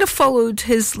kind of followed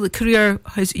his career,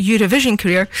 his Eurovision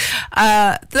career,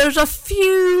 there's a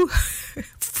few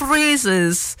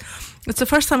phrases. It's the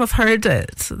first time I've heard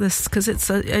it, because it's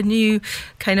a new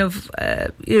kind of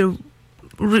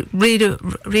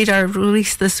radar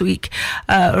release this week,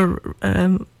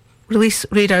 release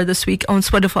radar this week on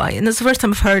Spotify, and it's the first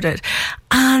time I've heard it.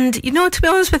 And to be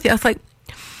honest with you, I was like,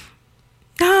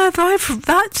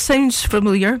 that sounds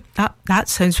familiar. That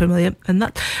sounds familiar, and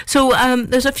that. So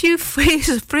there's a few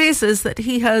phrases that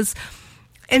he has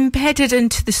embedded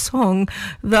into the song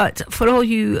that, for all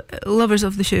you lovers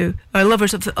of the show, or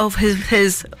lovers of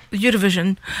his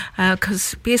Eurovision,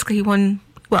 because basically he won.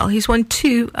 Well, he's won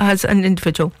two as an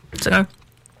individual. So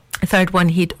the third one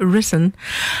he'd written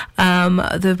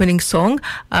the winning song.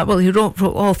 He wrote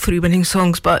all three winning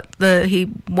songs, but he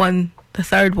won the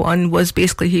third one was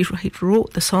basically he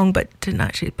wrote the song but didn't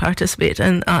actually participate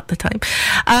in at the time.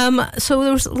 So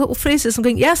there was little phrases. I'm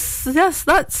going, yes,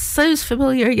 that sounds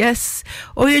familiar. Yes.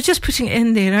 Oh, you're just putting it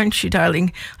in there, aren't you,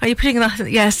 darling? Are you putting that in?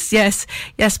 Yes.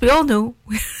 We all know.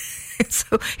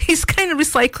 So he's kind of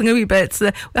recycling a wee bit.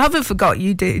 So we haven't forgotten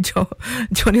you,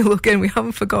 Johnny Logan. We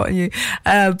haven't forgotten you.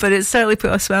 But it certainly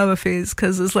put a smile on my face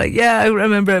because it's like, yeah, I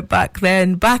remember it back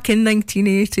then, back in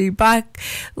 1980.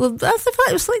 Well, that's the fact.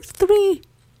 It was like 3.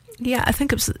 Yeah, I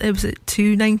think it was at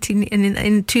 2 in the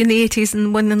 80s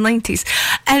and 1 in the 90s.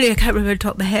 Anyway, I can't remember the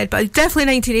top of my head, but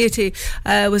definitely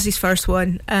 1980 was his first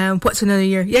one. What's Another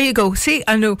Year? Yeah, you go. See,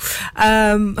 I know.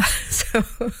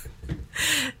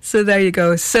 So there you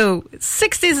go. So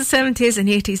 60s and 70s and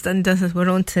 80s done. We're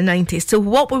on to the 90s. So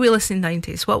what were we listening to in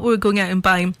the 90s? What were we going out and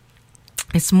buying?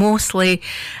 It's mostly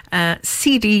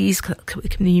CDs,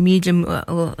 the new medium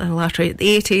later at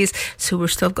the 80s. So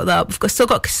we've still got that. We've still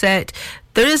got cassette.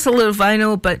 There is a little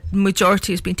vinyl, but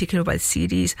majority has been taken over by the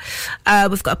CDs.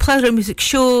 We've got a plethora of music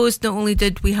shows. Not only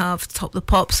did we have Top of the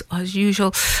Pops, as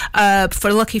usual, for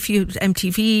a lucky few,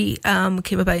 MTV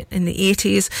came about in the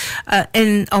 80s.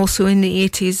 And also in the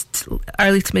 80s,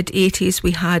 early to mid-80s,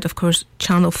 we had, of course,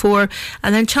 Channel 4.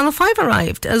 And then Channel 5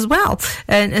 arrived as well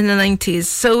in the 90s.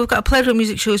 So we've got a plethora of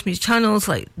music shows, music channels,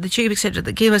 like the Tube, etc.,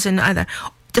 that gave us in either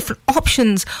different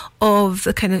options of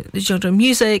the kind of the genre of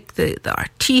music, the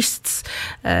artists,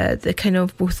 the kind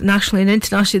of both nationally and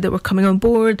internationally that were coming on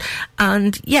board,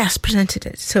 and yes, presented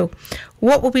it. So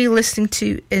what we'll be listening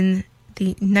to in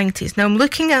the 90s. Now I'm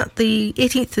looking at the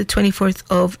 18th to the 24th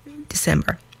of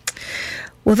December.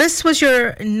 Well, this was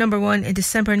your number one in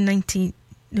December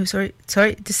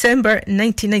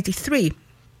 1993.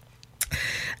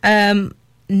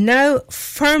 Now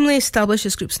firmly established,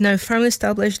 this group's now firmly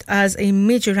established as a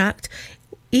major act.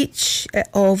 Each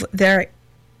of their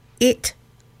 8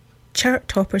 chart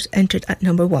toppers entered at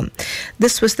number 1.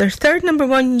 This was their third number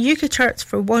 1 UK charts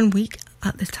for 1 week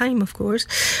at the time, of course.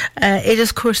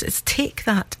 It's Take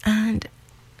That and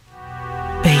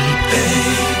Babe.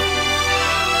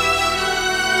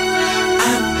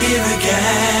 I'm here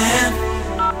again.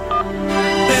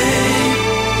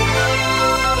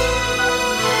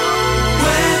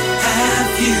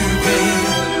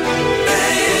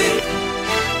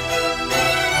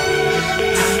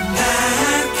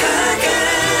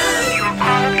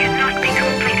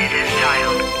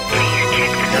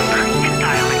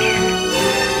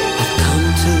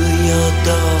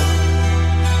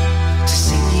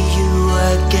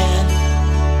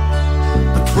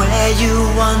 Where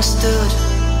you once stood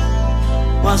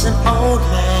was an old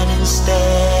man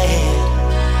instead.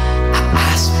 I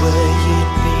asked where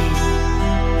you'd been.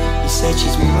 You said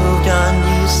she's moved on,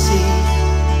 you see.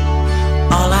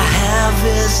 All I have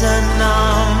is a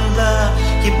number.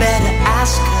 You better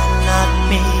ask her, not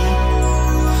me.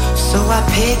 So I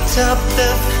picked up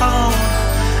the phone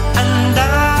and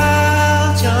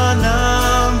dialed your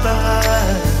number.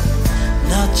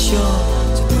 Not sure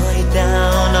to put it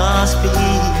down or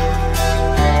speak.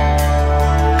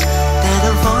 Then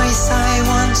a voice I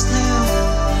once knew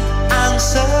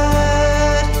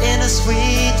answered in a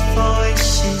sweet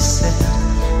voice. She said,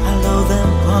 hello, then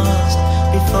paused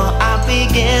before I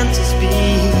began to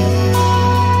speak.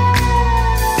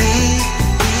 Babe,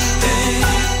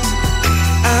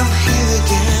 I'm here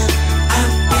again. I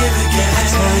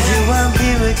tell you I'm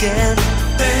here again.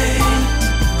 Babe,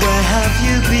 where have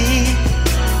you been?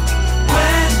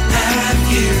 When have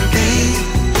you been?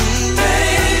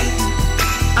 Babe,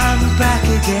 I'm back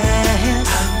again. I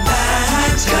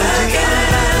told you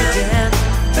I'm back again.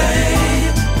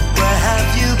 Babe, where have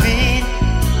you been?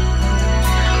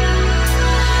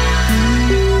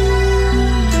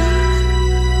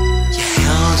 You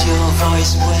held your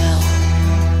voice well.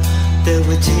 There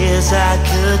were tears I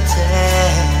could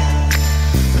tell.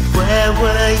 But where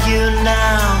were you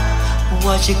now?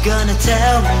 What you gonna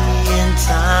tell me in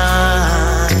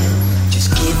time? Just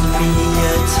give me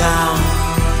a towel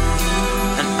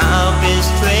and I'll be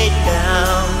straight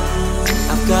down.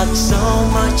 I've got so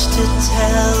much to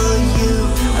tell you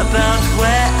about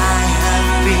where I have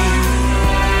been.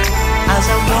 As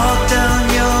I walk down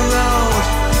your road,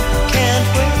 can't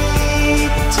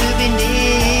wait to be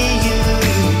near you.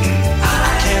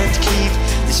 I can't keep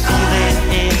this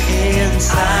feeling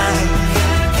inside.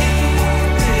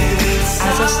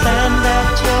 As I stand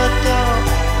at your door,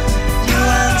 you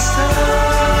answer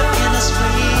in a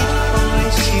sweet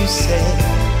voice. You say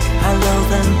hello,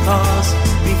 then pause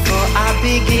before I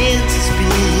begin to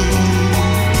speak.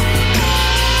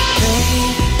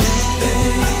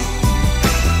 Babe,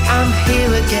 I'm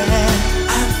here again.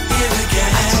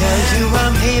 I tell you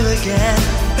I'm here again.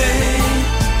 Babe,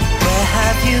 where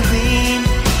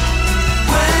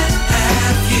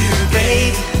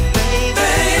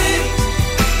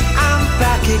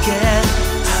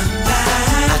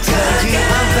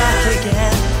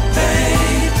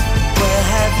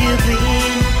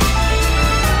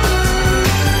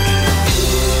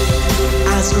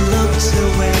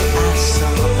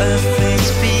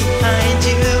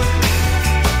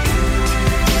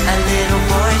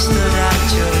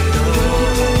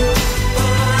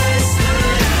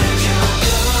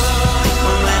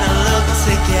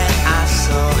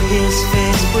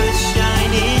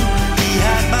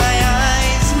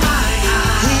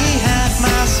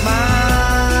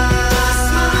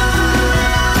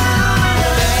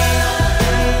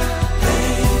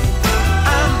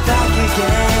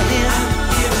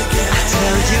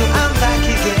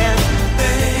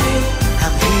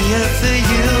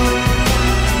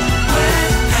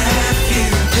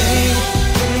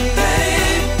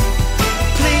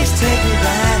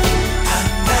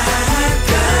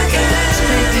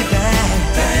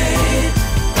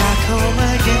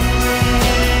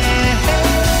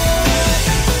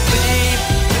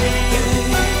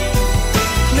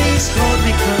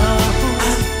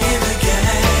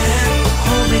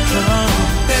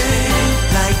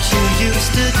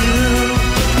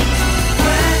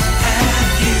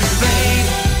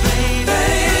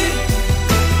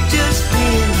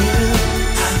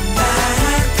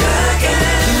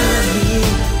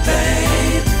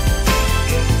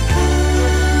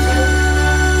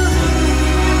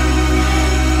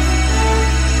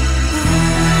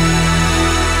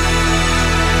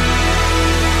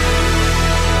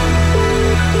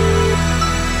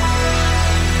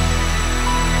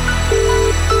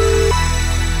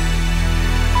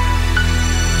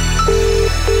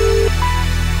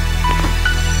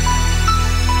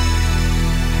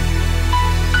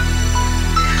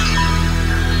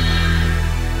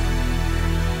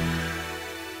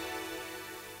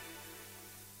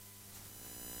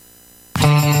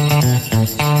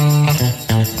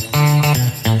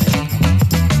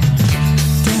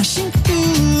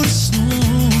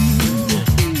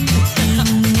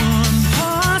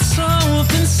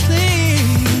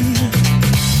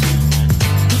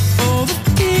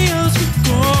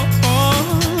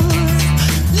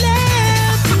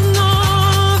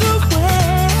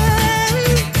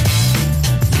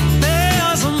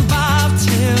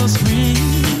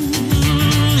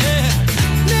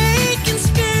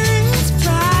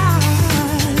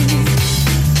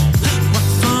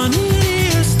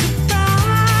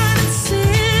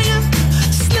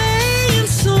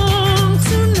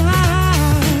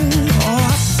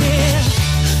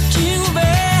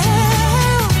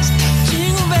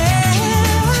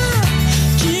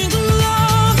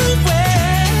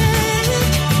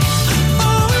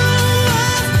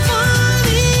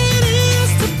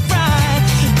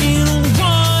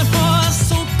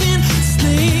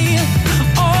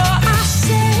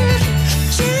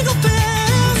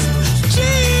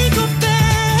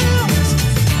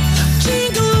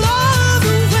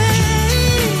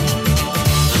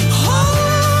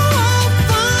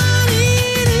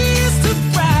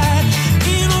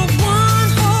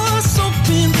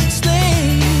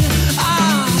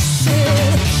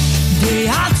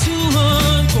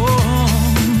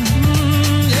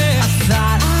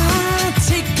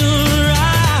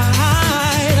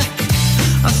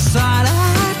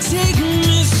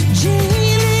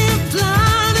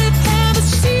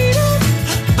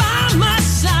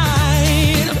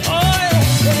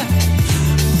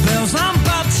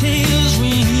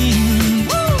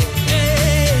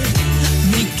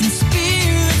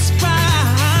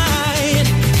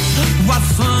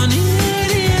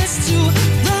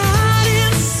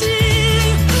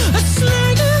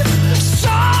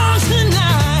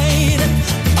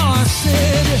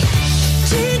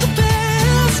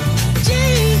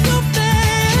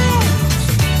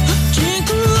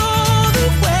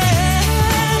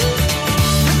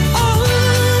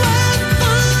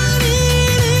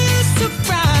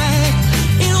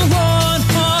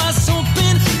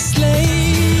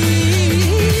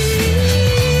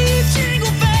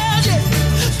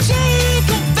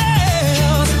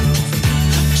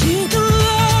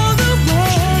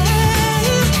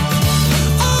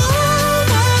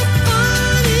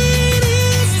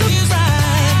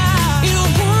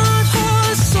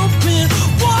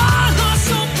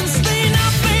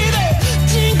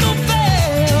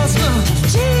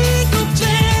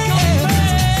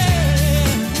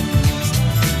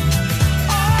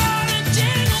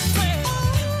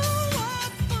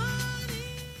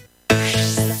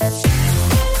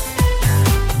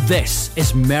This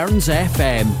is Mearns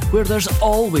FM, where there's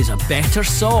always a better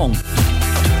song.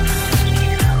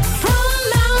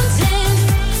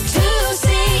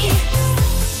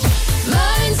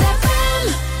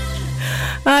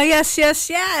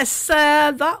 Yes.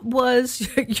 That was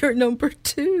your number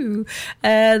 2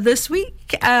 this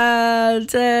week.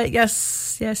 And yes.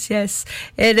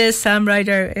 It is Sam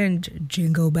Ryder and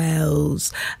Jingle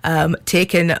Bells.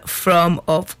 Taken from,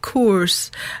 of course,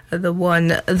 the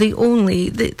one, the only,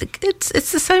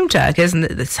 it's the soundtrack, isn't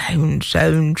it? The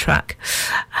soundtrack.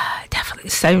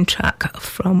 Definitely soundtrack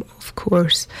from, of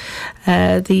course,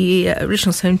 the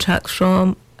original soundtrack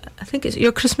from, I think it's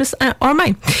Your Christmas or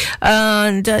Mine.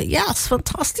 And yes,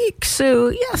 fantastic. So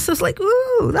yes, I was like,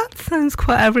 ooh, that sounds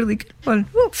quite a really good one.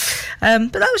 But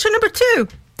that was your number 2.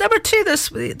 Number 2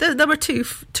 this week. Number 2,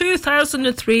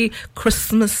 2003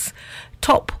 Christmas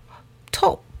top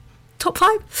 5.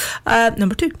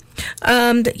 Number 2.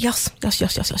 And yes.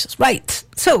 Right.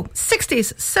 So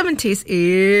 60s, 70s,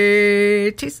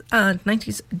 80s, and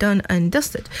 90s done and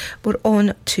dusted. We're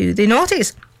on to the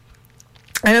noughties.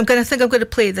 And I'm going to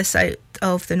play this out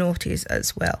of the noughties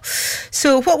as well.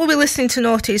 So what were we listening to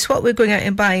noughties? What we're going out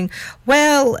and buying?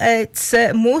 Well, it's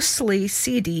mostly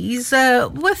CDs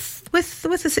with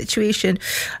the situation,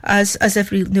 as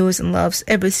everybody knows and loves,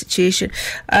 every situation.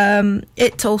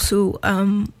 It also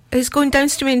is going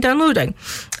downstream and downloading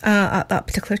at that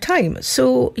particular time.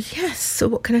 So yes, so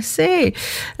what can I say?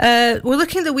 We're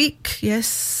looking at the week,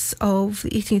 yes, of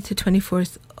the 18th to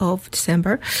 24th of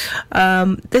December.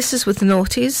 This is with the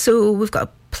noughties. So we've got a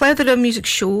plethora of music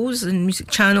shows and music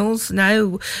channels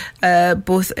now,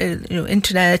 both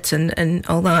internet and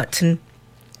all that, and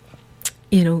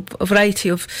a variety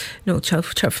of,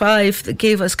 Chart 5 that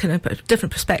gave us kind of a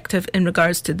different perspective in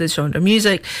regards to the genre of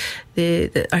music,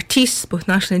 the artists, both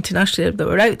nationally and internationally, that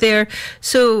were out there.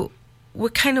 So we're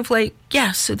kind of like,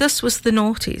 so this was the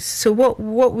noughties. So what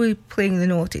were we playing in the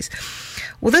noughties?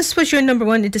 Well, this was your number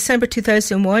 1 in December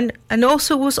 2001, and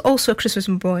was also a Christmas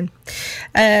number 1.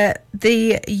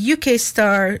 The UK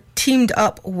star teamed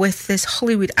up with this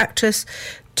Hollywood actress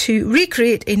to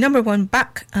recreate a number 1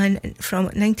 back from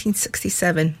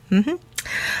 1967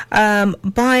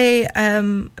 by a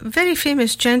very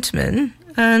famous gentleman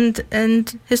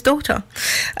and his daughter.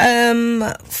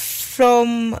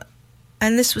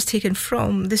 And this was taken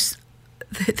from this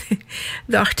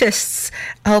the artist's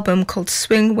album called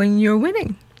Swing When You're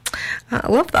Winning. I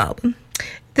love that album.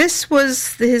 This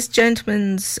was his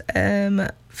gentleman's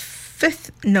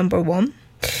 5th number 1.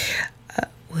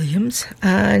 Williams,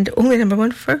 and only number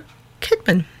 1 for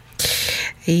Kidman.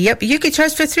 Yep, UK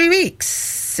charts for 3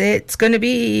 weeks. It's going to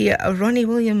be Robbie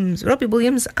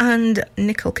Williams and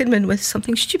Nicole Kidman with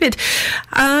Something Stupid.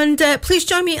 And please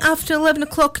join me after 11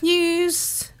 o'clock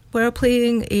news. We're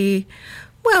playing a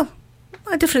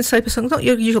different type of song, not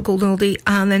your usual golden oldie,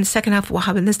 and then the second half of what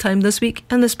happened this week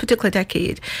and this particular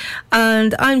decade.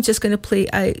 And I'm just going to play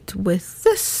out with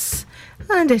this,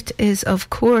 and it is, of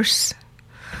course,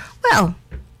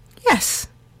 yes,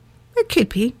 it could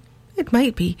be, it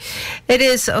might be. It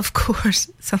is, of course,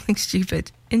 Something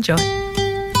Stupid. Enjoy.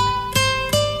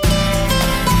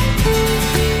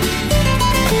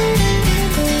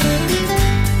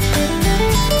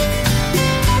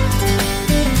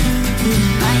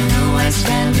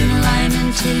 Stand in line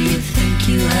until you think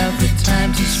you have the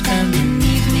time to spend an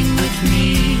evening with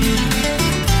me.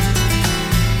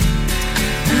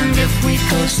 And if we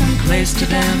go someplace to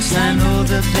dance, I know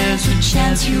that there's a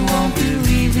chance you won't be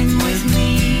leaving with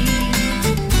me.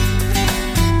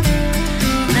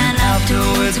 Then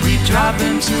afterwards we drop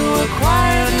into a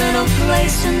quiet little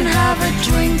place and have a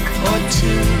drink or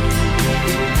two.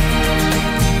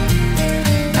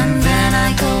 And then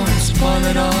I go and spoil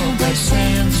it all by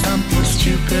saying something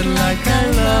stupid like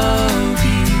I love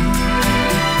you.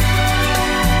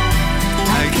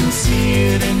 I can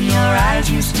see it in your eyes,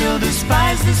 you still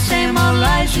despise the same old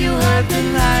lies you heard the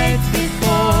night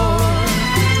before.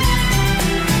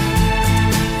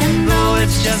 And though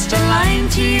it's just a line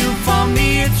to you, for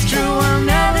me it's true, will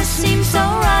never seem so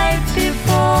right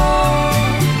before.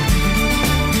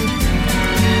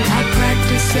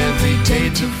 Every day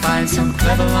to find some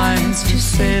clever lines to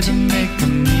say to make the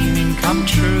meaning come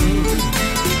true.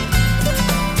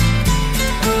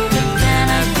 But then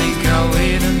I think I'll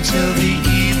wait until the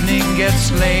evening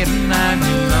gets late and I'm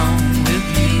alone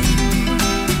with you.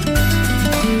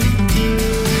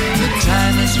 The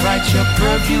time is right, your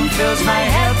perfume fills my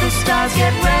head, the stars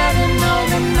get red and all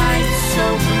the night's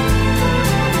so blue.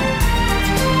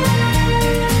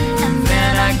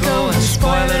 I go and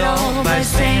spoil it all by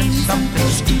saying something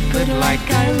stupid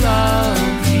like I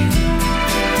love you.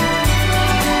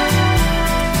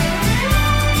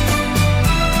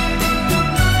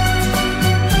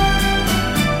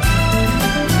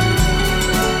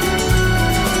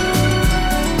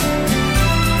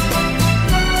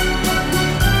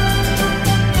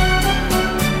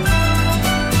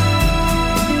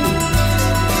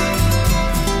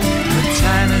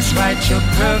 Your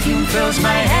perfume fills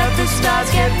my head, the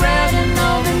stars get red and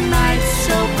all the nights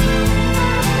so blue.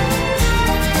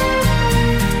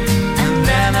 And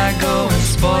then I go and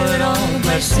spoil it all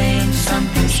by saying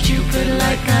something stupid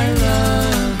like I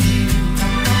love you.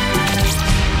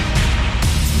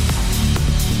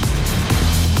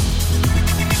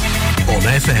 On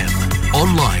FM,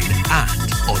 online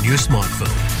and on your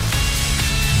smartphone.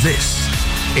 This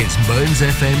is Mearns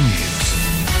FM News.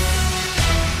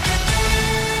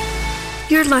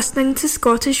 You're listening to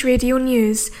Scottish Radio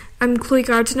News. I'm Chloe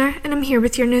Gardiner and I'm here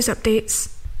with your news updates.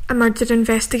 A murder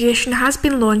investigation has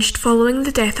been launched following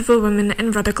the death of a woman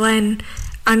in Rutherglen.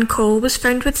 Anne Cole was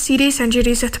found with serious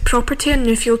injuries at a property in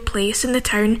Newfield Place in the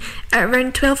town at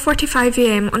around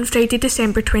 12:45am on Friday,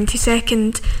 December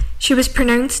 22nd. She was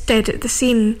pronounced dead at the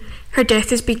scene. Her death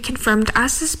has been confirmed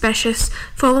as suspicious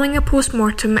following a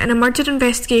post-mortem, and a murder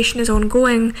investigation is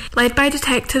ongoing, led by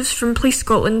detectives from Police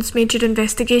Scotland's Major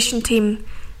Investigation Team.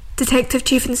 Detective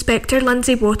Chief Inspector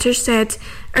Lindsay Waters said,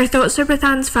 "Our thoughts are with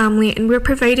Anne's family and we're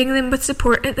providing them with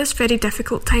support at this very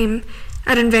difficult time.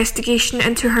 Our investigation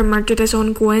into her murder is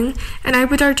ongoing, and I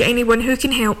would urge anyone who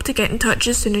can help to get in touch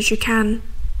as soon as you can."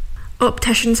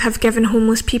 Opticians have given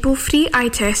homeless people free eye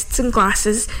tests and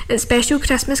glasses at special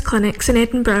Christmas clinics in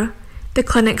Edinburgh. The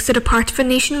clinics are a part of a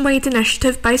nationwide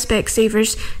initiative by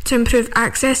Specsavers to improve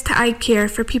access to eye care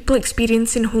for people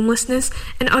experiencing homelessness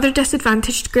and other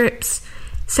disadvantaged groups.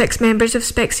 6 members of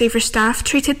Specsavers staff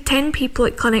treated 10 people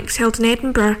at clinics held in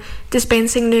Edinburgh,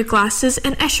 dispensing new glasses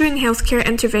and issuing healthcare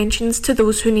interventions to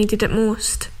those who needed it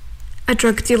most. A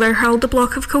drug dealer hurled a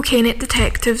block of cocaine at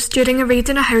detectives during a raid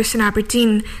in a house in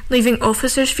Aberdeen, leaving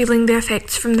officers feeling the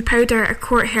effects from the powder, a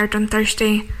court heard on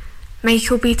Thursday.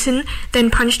 Michael Beaton then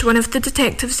punched one of the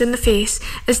detectives in the face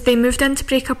as they moved in to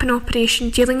break up an operation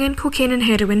dealing in cocaine and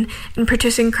heroin and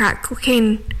producing crack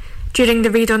cocaine. During the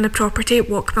raid on the property at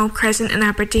Walkmill Crescent in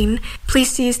Aberdeen,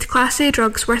 police seized Class A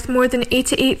drugs worth more than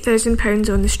 £88,000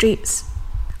 on the streets.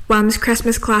 Wham's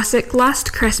Christmas classic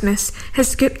Last Christmas has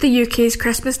scooped the UK's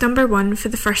Christmas #1 for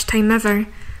the first time ever.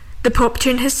 The pop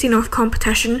tune has seen off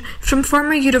competition from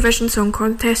former Eurovision Song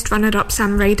Contest runner-up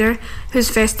Sam Ryder, whose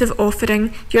festive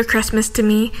offering, Your Christmas to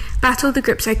Me, battled the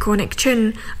group's iconic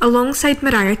tune, alongside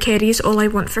Mariah Carey's All I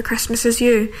Want for Christmas Is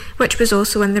You, which was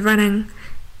also in the running.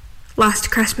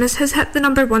 Last Christmas has hit the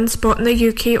 #1 spot in the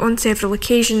UK on several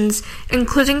occasions,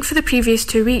 including for the previous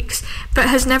 2 weeks, but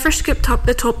has never scooped up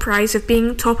the top prize of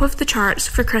being top of the charts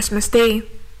for Christmas Day.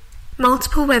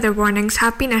 Multiple weather warnings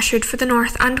have been issued for the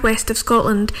north and west of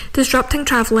Scotland, disrupting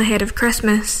travel ahead of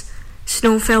Christmas.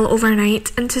 Snow fell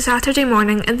overnight into Saturday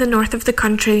morning in the north of the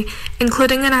country,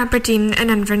 including in Aberdeen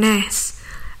and Inverness.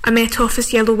 A Met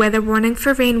Office yellow weather warning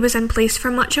for rain was in place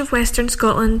for much of western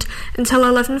Scotland until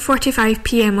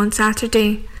 11:45pm on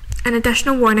Saturday. An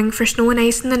additional warning for snow and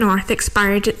ice in the north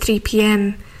expired at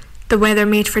 3pm. The weather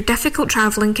made for difficult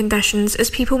travelling conditions as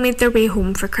people made their way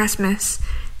home for Christmas.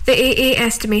 The AA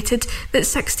estimated that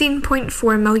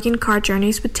 16.4 million car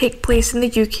journeys would take place in the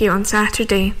UK on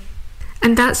Saturday.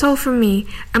 And that's all from me.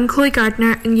 I'm Chloe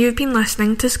Gardiner and you've been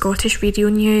listening to Scottish Radio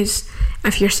News.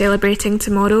 If you're celebrating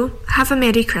tomorrow, have a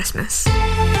Merry Christmas.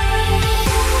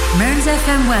 Mearns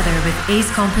FM weather with Ace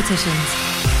Competitions.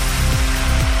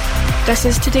 This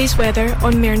is today's weather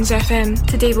on Mearns FM.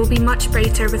 Today will be much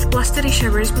brighter with blustery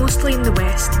showers mostly in the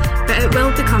west, but it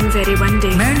will become very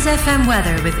windy. Mearns FM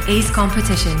weather with Ace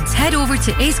Competitions. Head over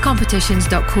to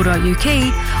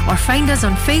acecompetitions.co.uk or find us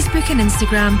on Facebook and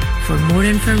Instagram for more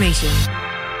information.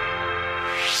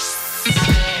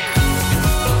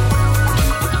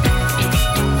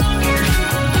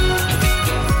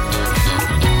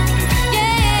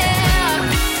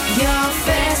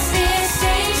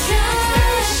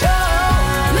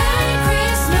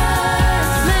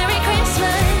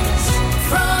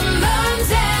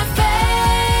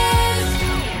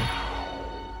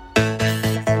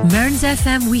 Mearns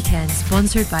FM Weekend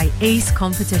sponsored by Ace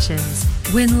Competitions.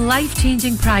 Win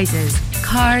life-changing prizes,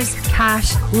 cars,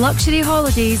 cash, luxury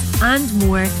holidays and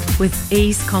more with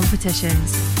Ace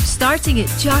Competitions. Starting at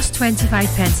just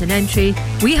 25p an entry,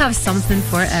 we have something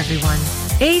for everyone.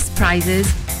 Ace prizes,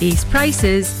 Ace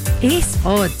prices, Ace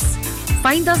odds.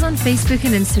 Find us on Facebook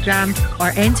and Instagram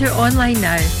or enter online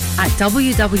now at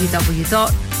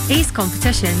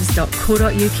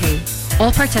www.acecompetitions.co.uk.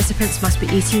 All participants must be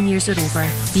 18 years or over.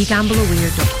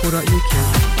 BeGambleAware.co.uk.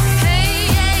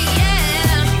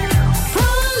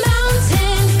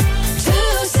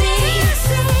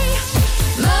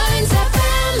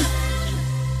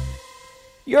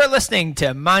 You're listening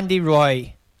to Mandy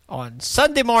Roy on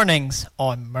Sunday mornings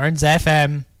on Mearns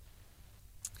FM.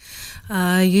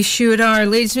 You sure are,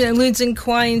 ladies and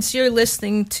queens. You're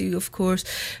listening to, of course,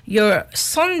 your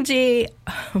Sunday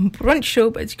brunch show,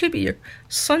 but it could be your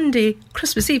Sunday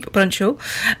Christmas Eve brunch show.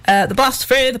 The Blast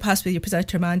Fae The Past with your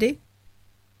presenter, Mandy.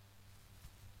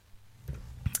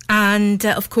 And,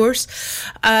 of course,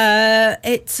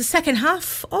 it's the second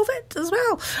half of it as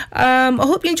well. I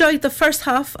hope you enjoyed the first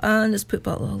half, and it's put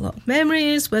back a lot of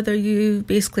memories, whether you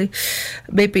basically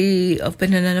maybe have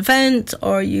been in an event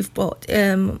or you've bought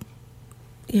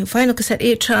vinyl cassette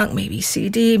 8-track, maybe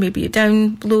CD, maybe you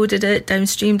downloaded it,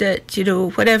 downstreamed it,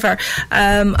 whatever.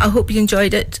 I hope you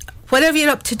enjoyed it. Whatever you're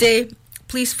up to today,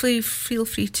 please feel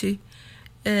free to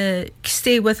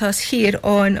stay with us here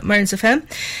on Mearns FM,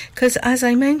 because as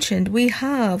I mentioned, we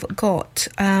have got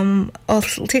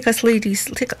let us ladies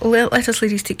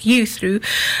take you through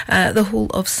the whole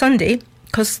of Sunday,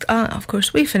 because of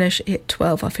course we finish at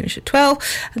 12. I finish at 12,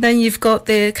 and then you've got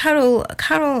the Carol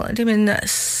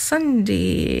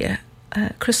Sunday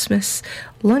Christmas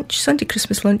lunch, Sunday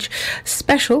Christmas lunch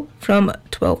special from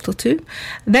 12 till 2.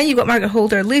 And then you've got Margaret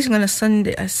Holder lazing on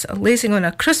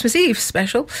a Christmas Eve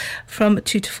special from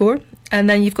 2 to 4. And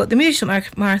then you've got the musical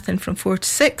marathon from 4 to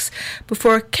 6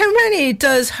 before Kim Rennie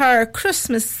does her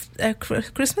Christmas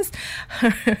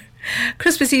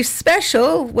Eve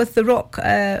special with the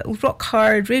rock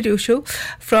hard radio show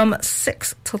from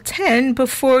 6 till 10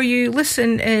 before you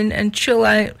listen in and chill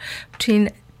out between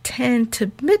 10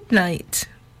 to midnight.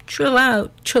 Chill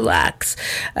out, chillax,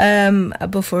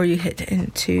 before you hit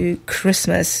into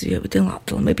Christmas.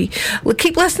 Maybe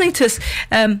keep listening to us.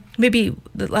 Maybe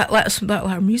let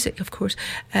our music, of course,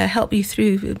 help you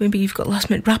through. Maybe you've got last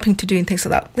minute wrapping to do and things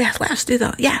like that. Yeah, let us do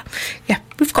that. Yeah.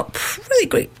 We've got really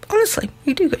great. Honestly,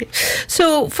 we do great.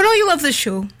 So for all you love this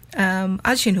show,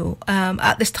 as you know,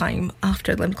 at this time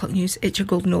after 11 o'clock news, it's your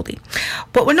golden oldie.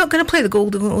 But we're not going to play the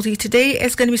golden oldie today.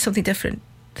 It's going to be something different.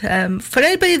 For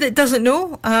anybody that doesn't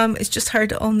know, it's just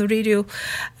heard it on the radio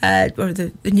or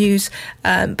the news,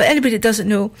 but anybody that doesn't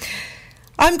know,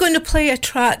 I'm going to play a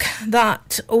track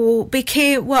that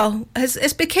became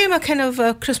a kind of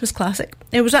a Christmas classic.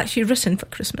 It was actually written for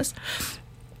Christmas,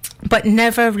 but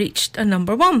never reached a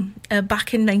number one.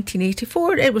 Back in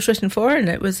 1984 it was written for, and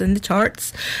it was in the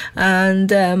charts,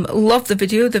 and loved the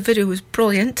video. The video was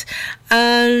brilliant,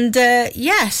 and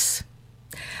yes,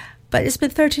 but it's been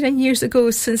 39 years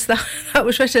ago since that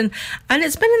was written, and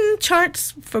it's been in the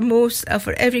charts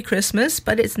for every Christmas,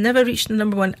 but it's never reached the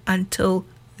number one until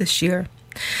this year.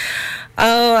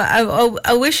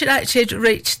 I wish it actually had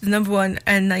reached the number one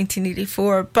in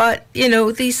 1984, but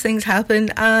these things happen,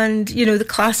 and the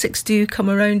classics do come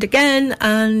around again,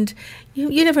 and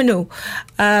you never know.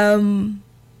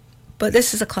 But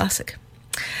this is a classic,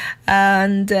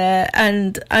 and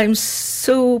I'm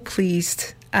so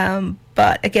pleased.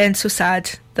 But again, so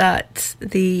sad that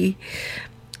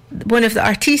one of the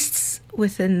artists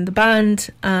within the band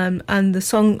and the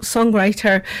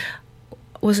songwriter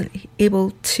wasn't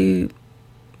able to,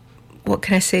 what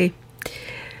can I say,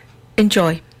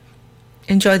 enjoy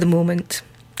the moment.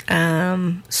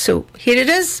 So here it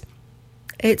is.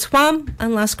 It's Wham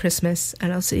and Last Christmas,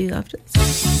 and I'll see you after this.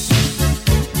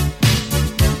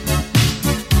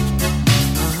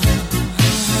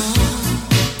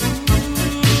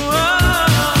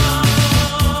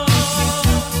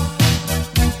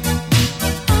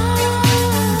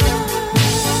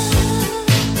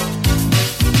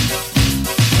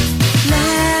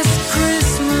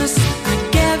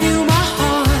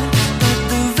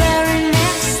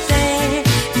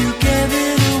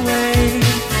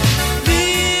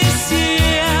 This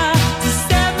year, to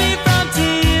save me from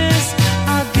tears.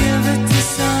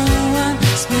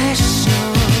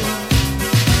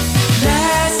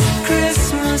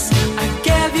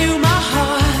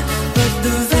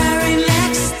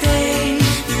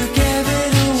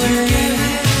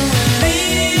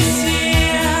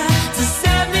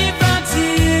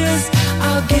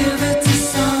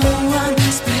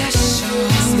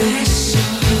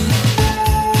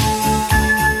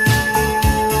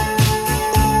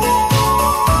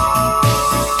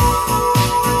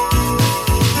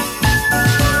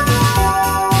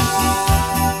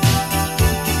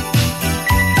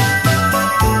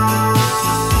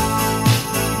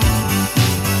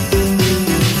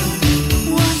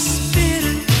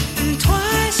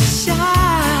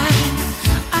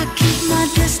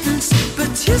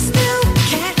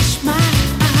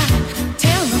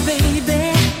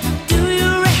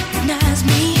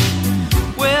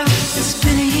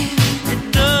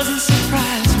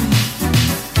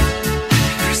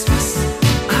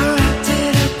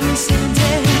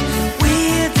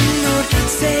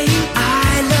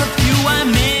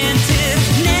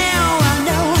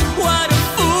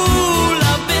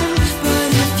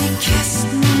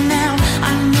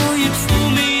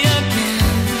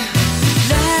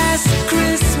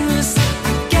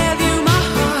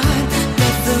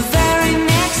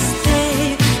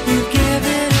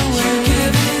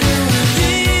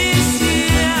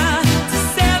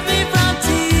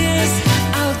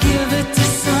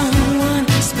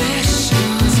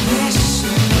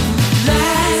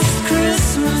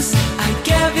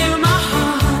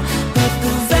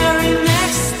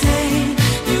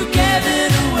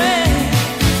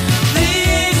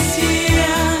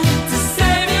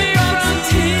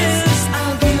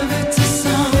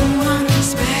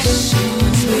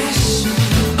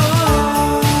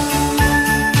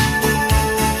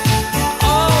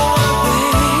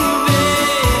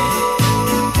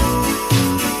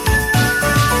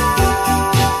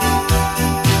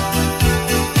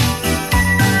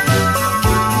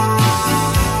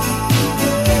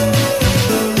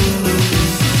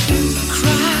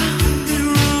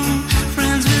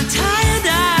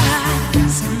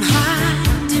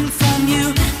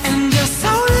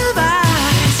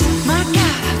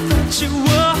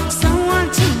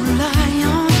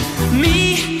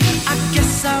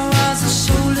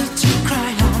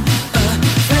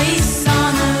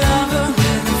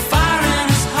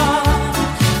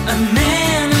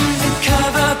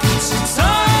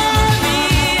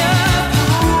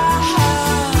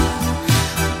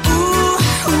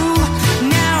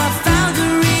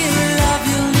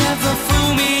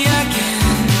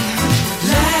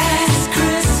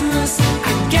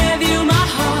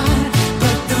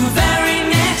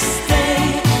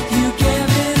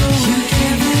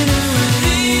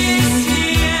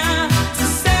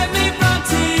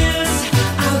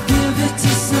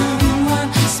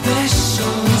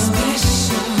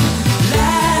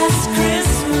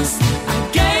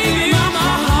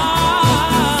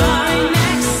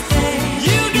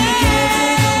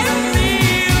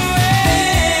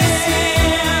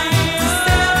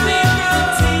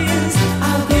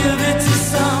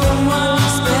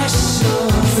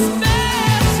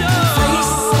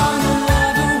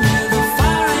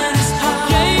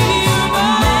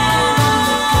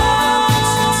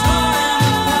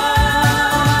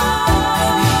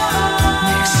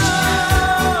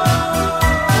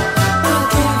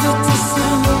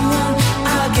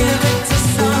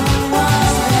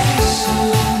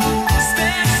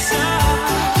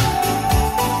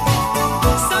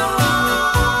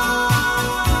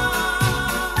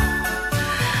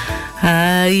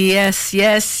 Yes.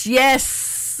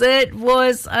 It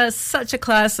was such a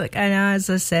classic, and as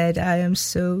I said, I am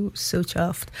so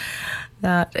chuffed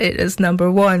that it is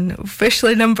number one,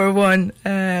 officially number one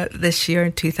this year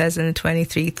in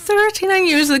 2023. 39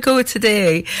 years ago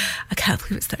today. I can't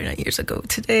believe it's 39 years ago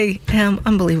today.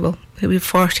 Unbelievable. It'll be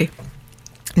 40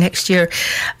 next year.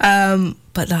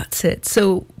 But that's it.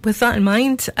 So with that in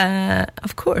mind,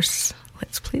 of course,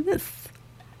 let's play this.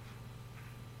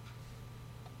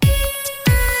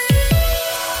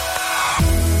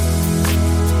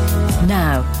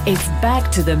 Now, it's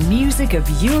back to the music of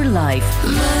your life.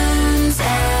 Mearns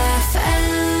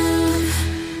FM.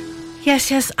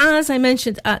 Yes, as I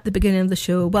mentioned at the beginning of the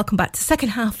show, welcome back to the second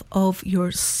half of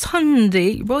your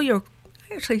Sunday, your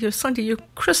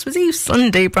Christmas Eve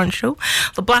Sunday brunch show,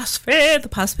 The Fae The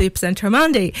Past presenter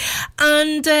Mandy.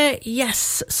 And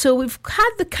yes, so we've had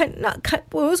it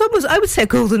was almost, I would say, a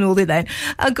golden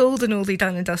oldie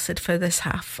done and dusted for this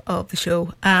half of the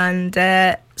show. And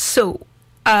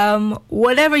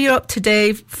whatever you're up to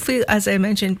today, as I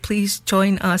mentioned, please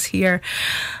join us here,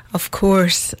 of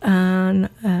course, on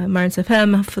Mearns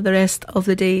FM for the rest of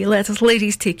the day. Let us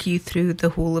ladies take you through the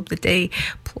whole of the day,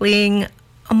 playing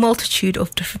a multitude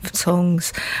of different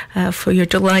songs for your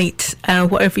delight,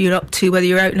 whatever you're up to, whether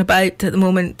you're out and about at the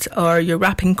moment, or you're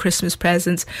wrapping Christmas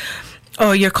presents,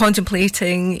 or you're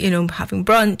contemplating, having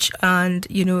brunch, and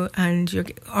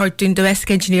or doing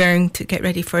domestic engineering to get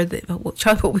ready for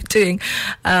what we're doing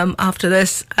after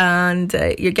this, and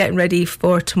you're getting ready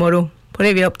for tomorrow.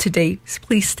 Whatever you're up to today,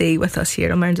 please stay with us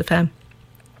here on Mearns FM.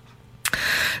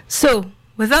 So,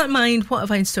 with that in mind, what have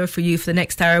I in store for you for the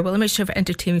next hour? Well, I'll make sure for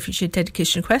entertainment, feature,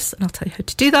 dedication requests, and I'll tell you how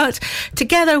to do that,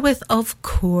 together with, of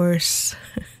course,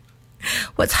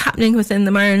 what's happening within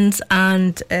the Mearns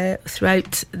and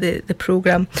throughout the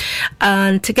programme,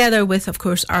 and together with, of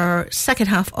course, our second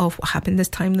half of what happened this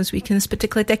time this week in this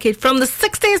particular decade, from the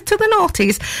 60s to the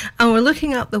 90s, and we're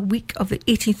looking at the week of the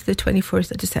 18th to the 24th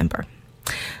of December.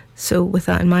 So with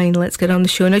that in mind, let's get on the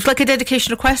show. Now, if you'd like a dedication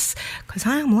request, because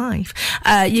I am live,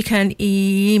 you can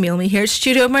email me here at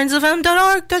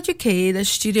studio@mearnsfm.org.uk. That's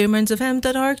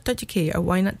studio@mearnsfm.org.uk. Or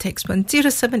why not text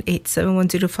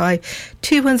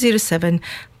 07871052107.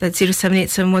 That's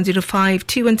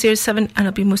 07871052107, and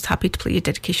I'll be most happy to play your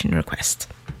dedication request.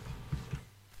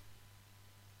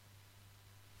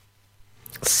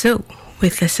 So,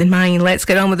 with this in mind, let's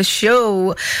get on with the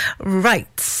show. Right,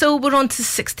 so we're on to the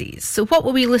 60s. So what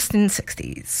were we listening in the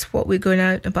 60s? What we're going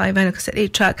out and buy vinyl cassette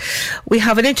 8-track. We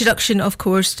have an introduction, of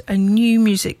course, a new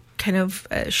music kind of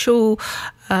show,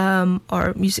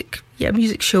 or music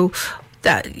show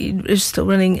that is still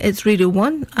running. It's Radio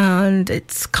 1 and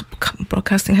it's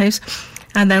Broadcasting House.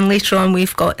 And then later on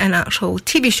we've got an actual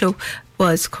TV show,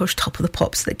 was of course Top of the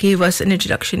Pops, that gave us an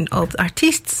introduction of the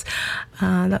artists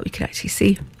that we could actually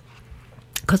see,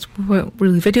 because we weren't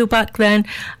really video back then,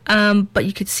 but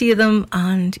you could see them,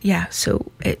 and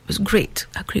so it was a great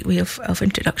way of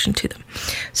introduction to them.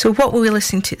 So what were we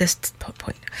listening to this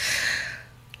point?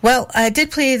 Well, I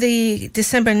did play the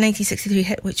December 1963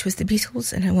 hit, which was the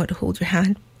Beatles, and I Want to Hold Your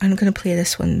Hand. I'm going to play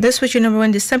this one. This was your number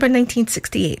one, December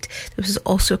 1968. This was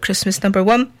also a Christmas number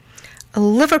one. A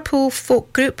Liverpool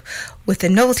folk group with a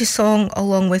novelty song,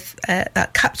 along with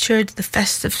that captured the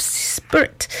festive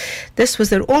spirit. This was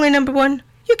their only number one.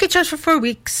 UK chart for 4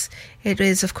 weeks. It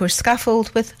is, of course, Scaffold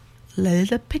with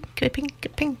Little Pink, Pink,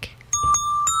 Pink.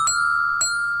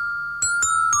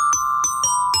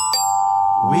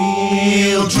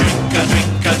 We'll drink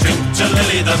to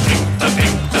Lily the Pink, the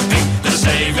Pink, the Pink, the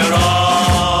saviour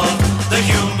of the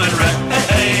human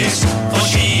race. For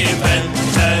she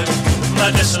invented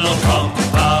medicinal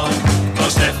compound,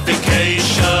 most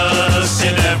efficacious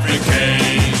in every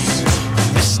case.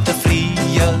 Mr.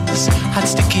 Fleas had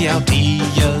sticky out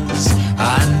ears,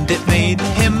 and it made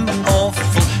him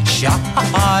awful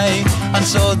shy, and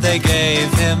so they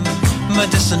gave him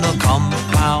medicinal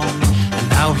compound, and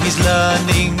now he's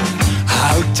learning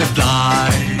how to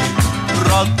fly.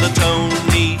 Brother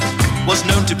Tony was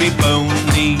known to be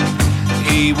bony,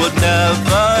 he would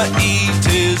never eat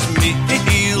his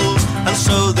meals, and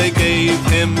so they gave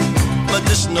him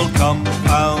medicinal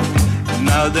compound.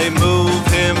 Now they move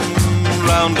him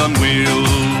round on wheels.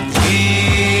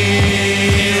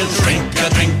 We'll drink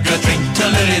to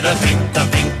Lily the Pink, the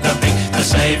Pink, the Pink, the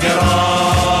saviour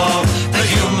of the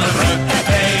human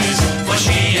race. For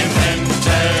she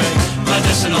invented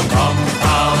medicinal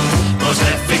compound, most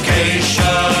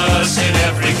efficacious in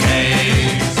every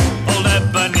case. Old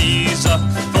Ebenezer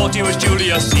thought he was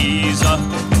Julius Caesar,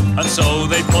 and so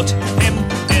they put him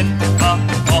in a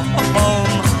home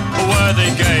where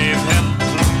they gave him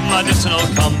medicinal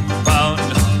compound,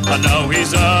 and now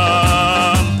he's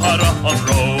a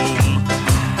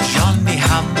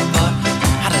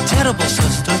terrible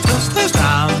sister twist his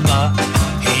hammer.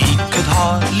 He could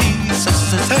hardly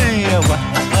say a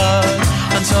word,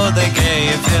 and so they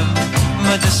gave him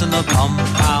medicinal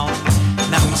compound.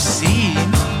 Now he's seen,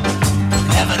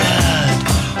 never heard.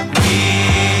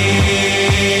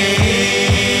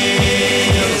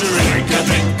 We'll drink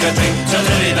a to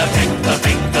Lily the pink, the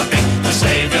pink, the pink, the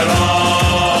savior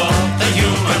of the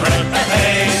human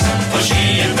race. For she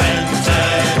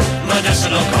invented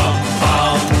medicinal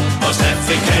compound, most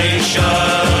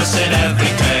efficacious in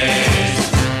every case.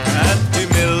 Auntie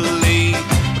Millie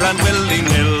ran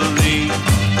willy-nilly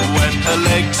when her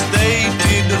legs they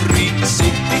did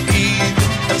recede,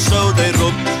 and so they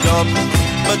rubbed on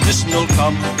medicinal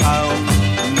compound.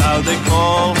 Now they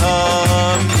call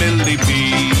her Millie B.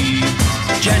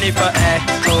 Jennifer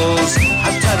Eccles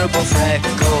had terrible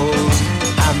freckles,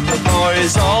 and the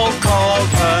boys all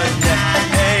called her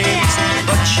names.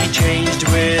 But she changed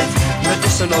with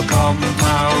medicinal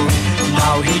compound.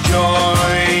 Now he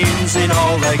joins in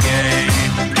all the game.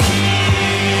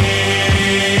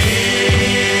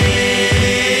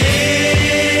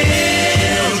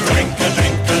 Drink a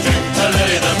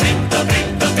Lily the pink, the pink,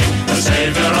 the pink, the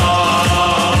savior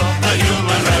of the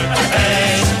human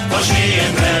race. For she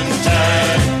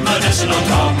invented medicinal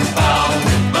compound,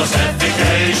 most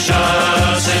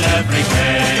efficacious in every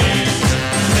case.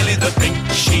 Lily the pink,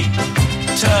 she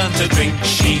turned to drink,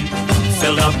 she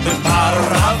filled up with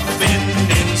paraffin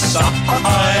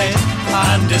inside,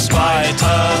 and despite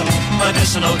her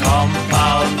medicinal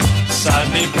compound,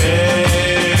 sadly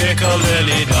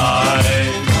Piccadilly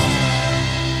died.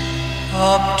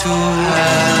 Up to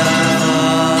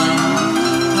heaven,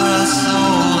 her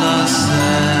soul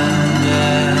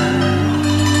ascended.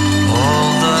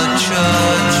 All the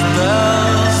church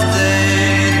bells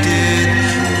they did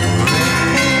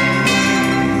ring.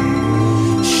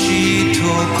 She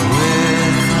took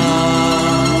with her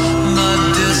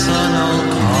medicinal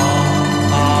compound.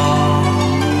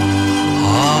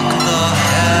 Hark the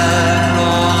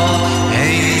herald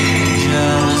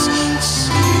angels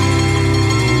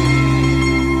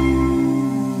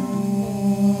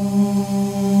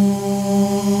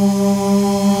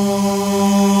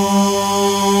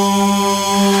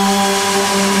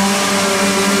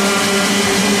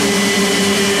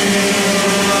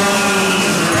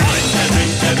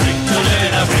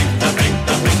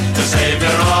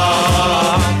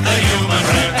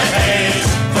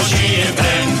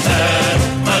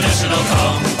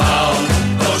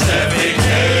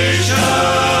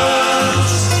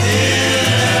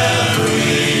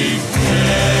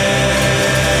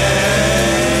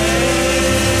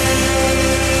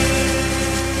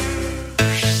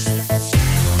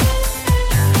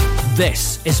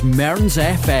This is Mearns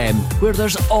FM, where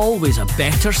there's always a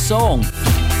better song.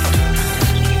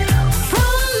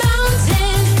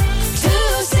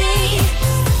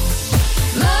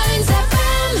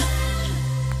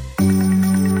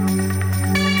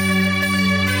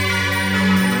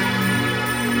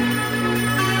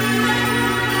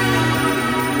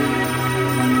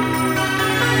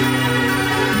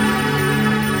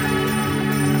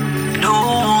 No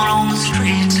one on the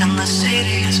streets and the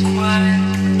city is quiet.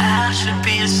 I should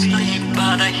be asleep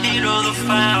by the heat of the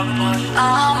fire, but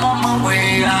I'm on my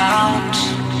way out,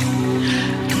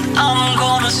 and I'm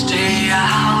gonna stay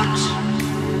out.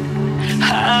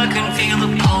 I can feel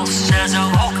the pulse as I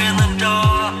walk in the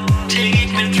door.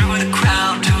 Take me through the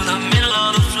crowd to the middle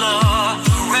of the floor.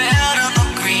 The red and the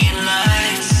green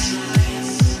lights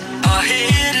are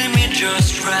hitting me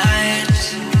just right.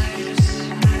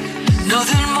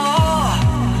 Nothing more,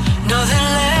 nothing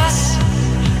less.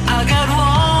 I got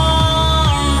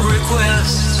one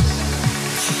request.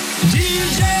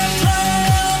 DJ, play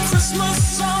a Christmas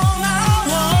song. I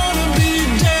wanna be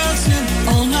dancing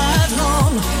all night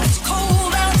long. It's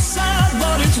cold outside,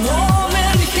 but it's warm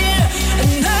in here,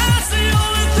 and that's the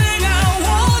only thing I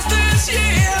want this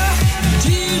year.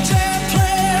 DJ,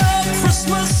 play a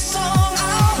Christmas song.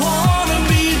 I wanna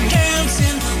be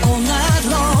dancing all night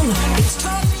long. It's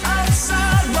tough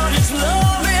outside, but it's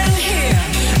love in here,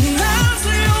 and that's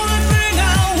the only thing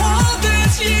I want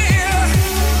this year.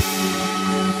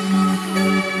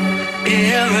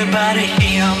 Everybody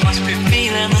here must be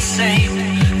feeling the same.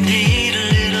 Need a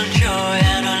little joy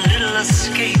and a little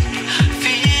escape.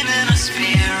 Feeling a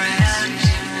spirit,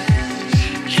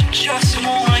 you just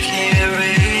wanna hear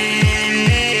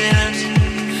it.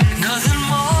 Nothing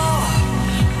more,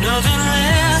 nothing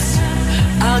less.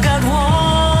 I got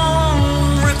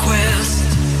one request.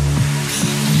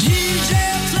 DJ,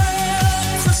 play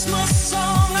a Christmas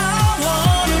song. I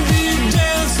wanna be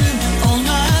dancing all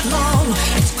night long.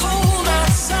 It's cold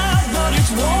outside, but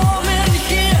it's warm in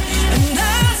here, and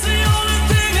I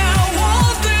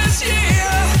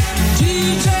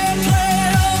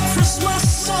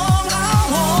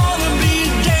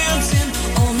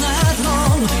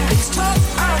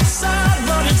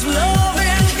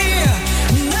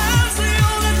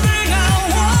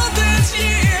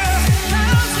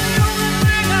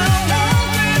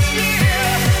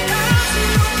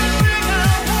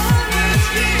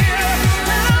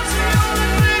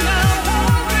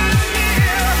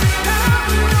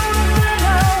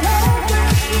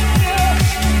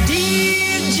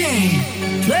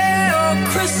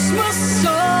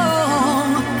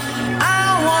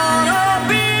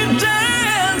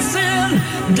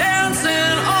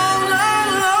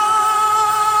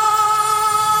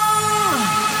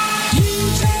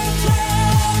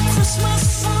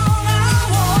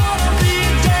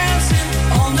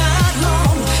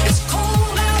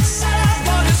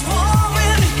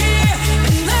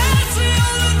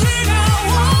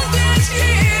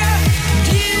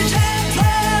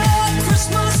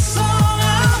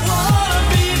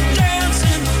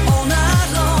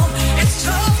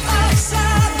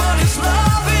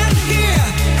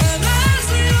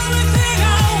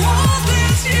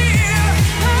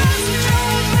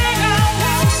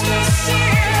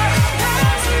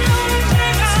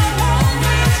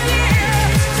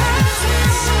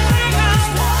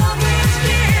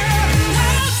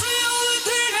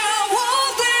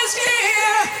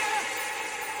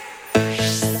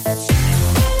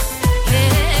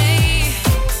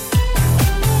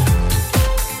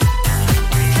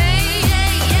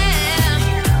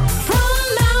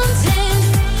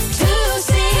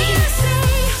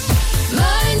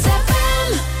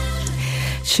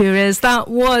sure is. That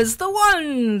was the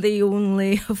one, the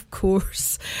only, of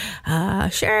course.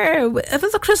 Sure, it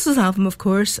was a Christmas album, of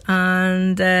course.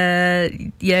 And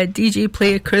yeah, DJ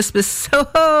Play a Christmas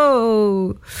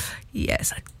Song.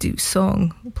 Yes, I do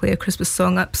play a Christmas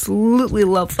song. Absolutely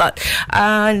love that.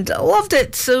 And I loved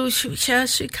it. So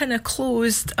she kind of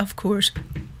closed, of course,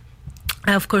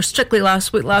 Strictly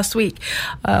last week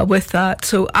with that.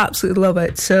 So absolutely love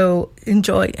it. So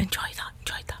enjoy that.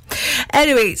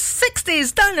 Anyway,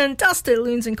 60s done and dusted.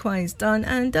 Loons and Quines done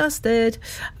and dusted.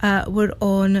 We're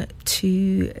on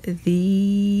to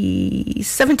the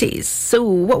 70s. So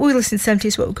what we listened to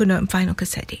 70s, what we're going out on vinyl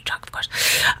cassette tape track, of course.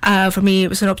 For me, it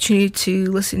was an opportunity to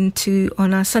listen to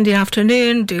on a Sunday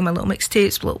afternoon, doing my little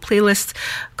mixtapes, little playlist,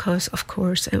 because of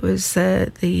course it was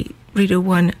the Radio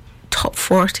 1 Top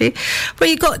 40, where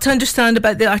you got to understand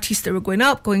about the artists that were going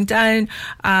up, going down,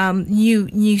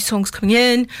 new songs coming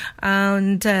in,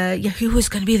 and who was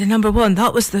going to be the number one.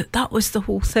 That was the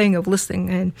whole thing of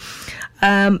listening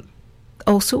in.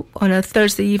 Also on a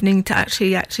Thursday evening to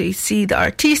actually see the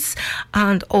artists,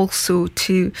 and also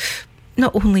to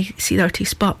not only see the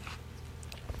artists but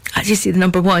actually see the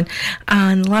number one.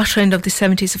 And last round of the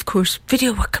 70s, of course,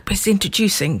 Video Work was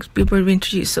introducing. We were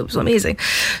introduced, so it was amazing.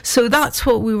 So that's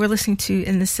what we were listening to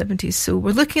in the 70s. So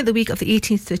we're looking at the week of the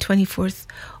 18th to the 24th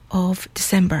of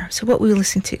December. So what were we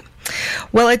listening to?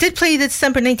 Well, I did play the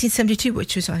December 1972,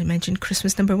 which was, I mentioned,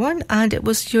 Christmas number one, and it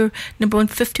was your number one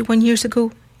 51 years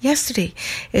ago yesterday.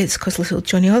 It's because little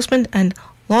Johnny Osmond and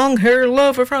Long Hair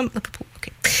Lover from Liverpool.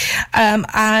 Okay.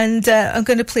 And I'm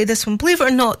going to play this one. Believe it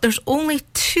or not, there's only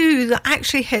two that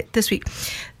actually hit this week.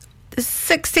 The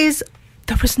 60s,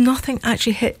 there was nothing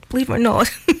actually hit. Believe it or not,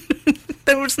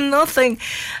 there was nothing.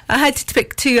 I had to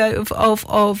pick two out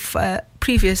of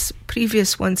previous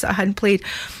ones that I hadn't played,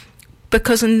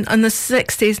 because on the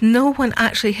 60s, no one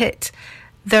actually hit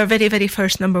their very, very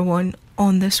first number one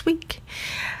on this week.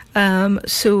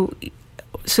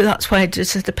 So that's why I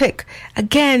just had to pick.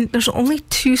 Again, there's only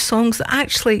two songs that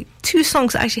actually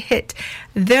hit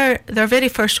their very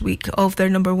first week of their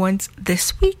number ones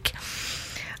this week.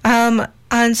 And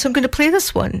so I'm going to play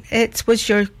this one. It was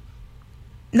your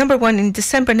number one in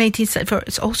December 1974.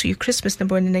 It's also your Christmas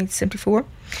number one in 1974.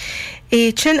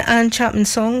 A Chin and Chapman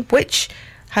song, which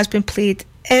has been played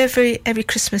every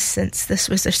Christmas since. This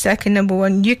was their second number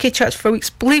one UK charts for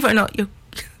weeks. Believe it or not, you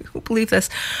won't believe this.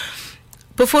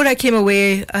 Before I came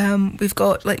away, we've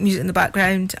got like music in the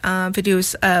background,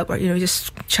 videos where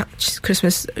just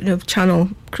Christmas channel,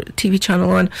 TV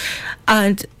channel on,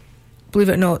 and believe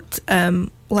it or not,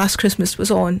 Last Christmas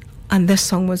was on, and this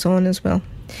song was on as well.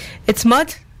 It's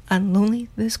Mud and Lonely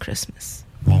This Christmas.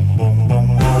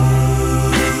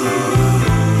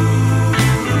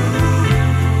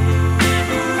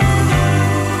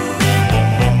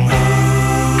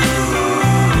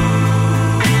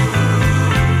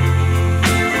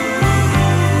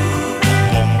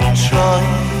 Try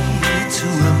to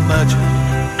imagine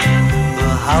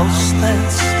a house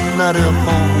that's not a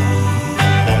home.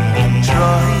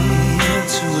 Try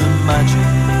to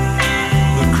imagine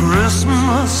the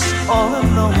Christmas all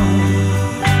alone.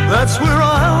 That's where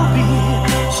I'll be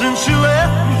since you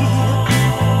left me.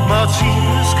 My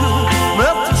tears could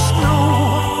melt the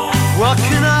snow. What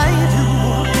can I do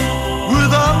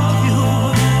without you?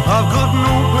 I've got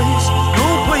no place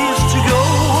to go.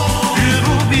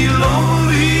 It'll be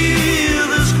lonely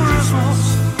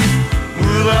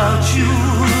without you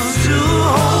to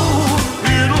hold.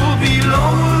 It'll be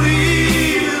lonely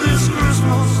this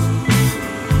Christmas,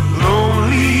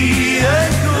 lonely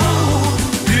and cold.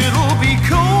 It'll be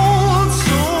cold,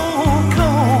 so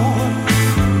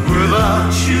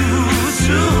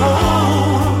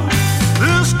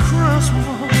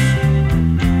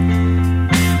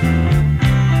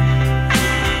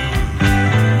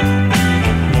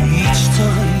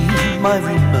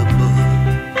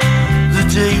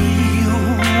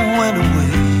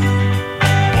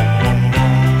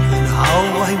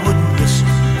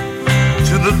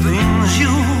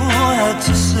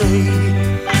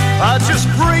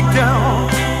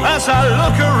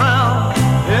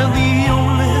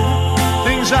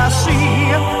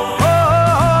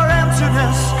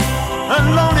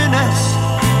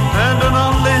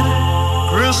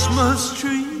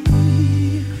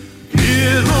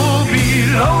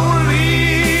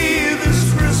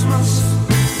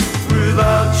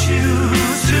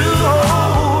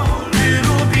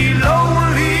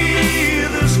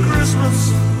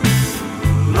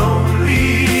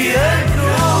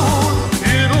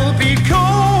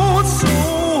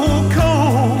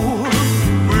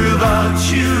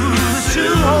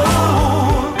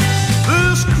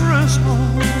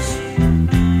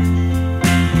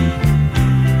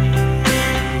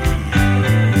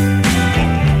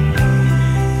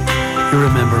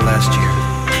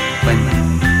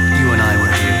when you and I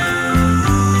were here.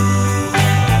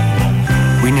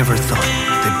 We never thought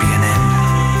there'd be an end.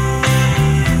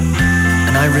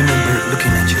 And I remember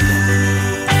looking at you then,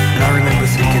 and I remember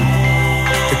thinking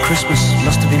that Christmas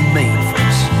must have been made for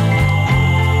us.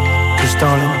 'Cause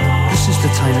darling, this is the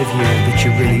time of year that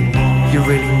you really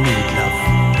need love.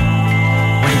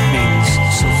 When it means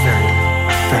so very,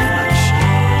 very much.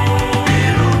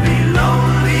 It'll be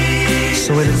lonely.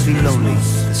 So it'll be lonely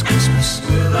this Christmas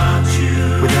without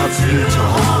you to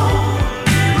hold.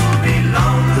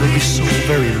 It'll be so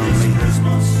very lonely.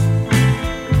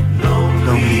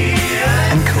 Lonely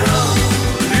and cold.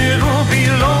 It'll be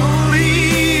lonely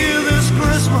this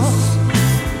Christmas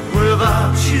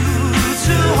without you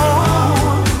to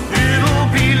hold. It'll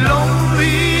be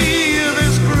lonely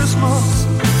this Christmas.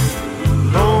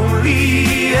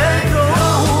 Lonely and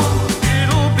cold.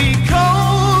 It'll be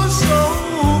cold, so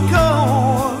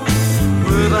cold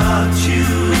without you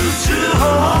to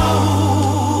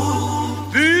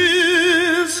hold.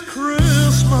 This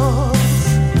Christmas.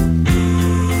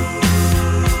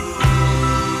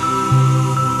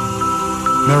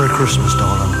 Merry Christmas,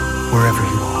 darling, wherever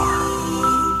you are.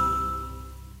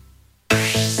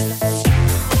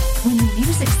 When the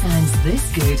music sounds this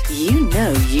good, you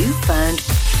know you found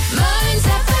Mearns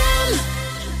FM.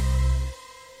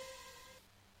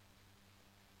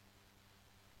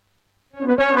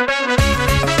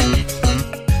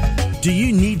 Do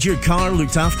you need your car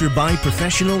looked after by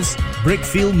professionals?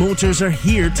 Brickfield Motors are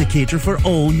here to cater for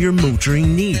all your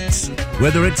motoring needs.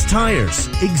 Whether it's tyres,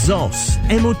 exhausts,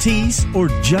 MOTs or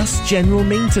just general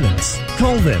maintenance,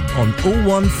 call them on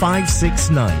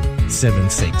 01569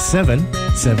 767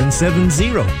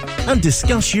 770 and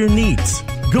discuss your needs.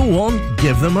 Go on,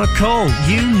 give them a call.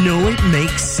 You know it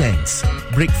makes sense.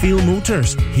 Brickfield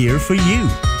Motors, here for you.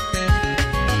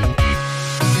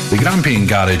 The Grampian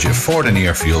Garage at Ford and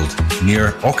Airfield,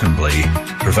 near Auchenblay,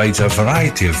 provides a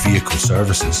variety of vehicle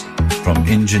services, from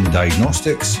engine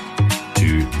diagnostics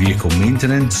to vehicle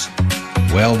maintenance,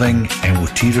 welding,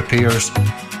 MOT repairs,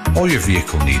 all your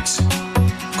vehicle needs.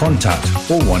 Contact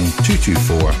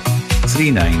 01224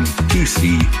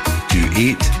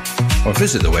 392328 or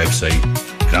visit the website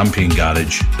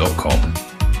grampiangarage.com.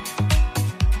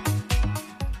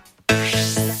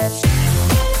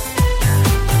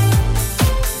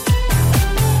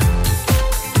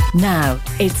 Now,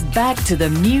 it's back to the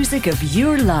music of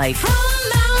your life. From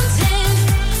mountain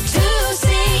to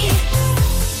sea,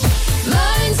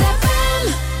 Mearns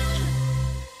FM.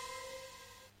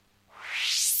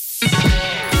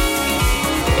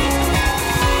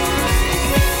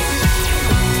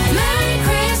 Merry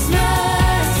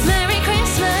Christmas, Merry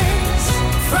Christmas,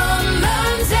 from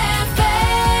Mearns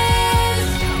FM.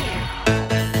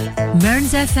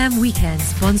 Mearns FM Weekend,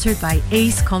 sponsored by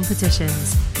Ace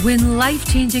Competitions. Win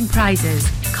life-changing prizes,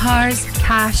 cars,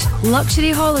 cash, luxury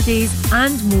holidays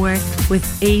and more with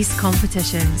Ace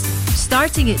Competitions.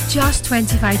 Starting at just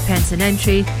 25p an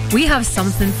entry, we have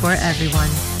something for everyone.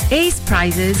 Ace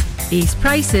prizes, Ace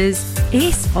prices,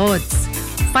 Ace odds.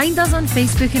 Find us on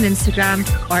Facebook and Instagram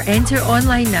or enter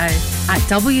online now at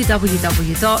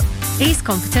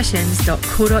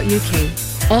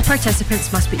www.acecompetitions.co.uk. All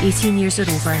participants must be 18 years or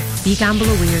over.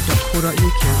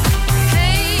 BeGambleAware.co.uk.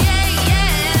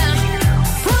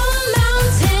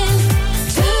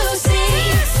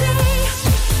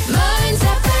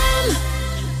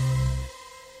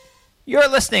 You're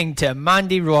listening to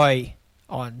Mandy Roy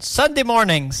on Sunday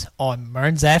mornings on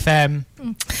Mearns FM.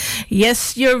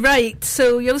 Yes, you're right.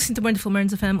 So you're listening to Wonderful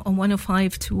Mearns FM on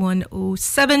 105 to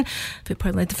 107.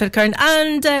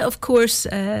 And of course,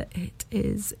 it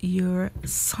is your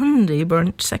Sunday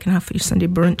brunch, second half of your Sunday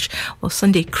brunch, well,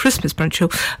 Sunday Christmas brunch show,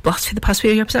 Blast Fae The Past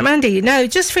with your episode Mandy. Now,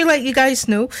 just for let you guys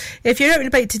know, if you're out and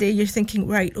about today, you're thinking,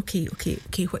 right, okay,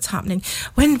 what's happening?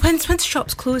 When's the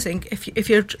shops closing? If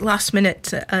you're last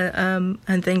minute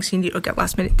and things, you need to get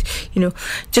last minute,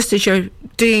 just as you're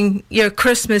doing your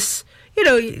Christmas,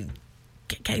 getting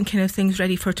kind of things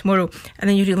ready for tomorrow, and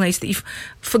then you realise that you've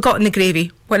forgotten the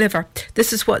gravy, whatever.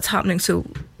 This is what's happening, so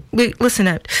listen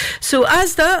out. So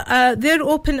Asda, they're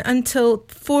open until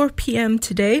 4 p.m.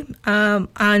 today,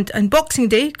 and Boxing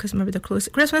Day, because remember they're closed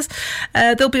at Christmas,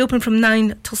 they'll be open from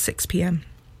 9 till 6 p.m.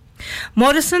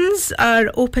 Morrison's are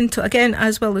open to, again,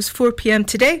 as well as 4 p.m.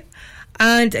 today,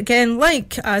 and again,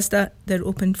 like Asda, they're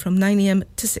open from 9 a.m.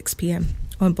 to 6 p.m.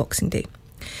 on Boxing Day.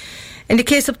 In the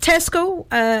case of Tesco,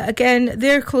 again,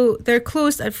 they're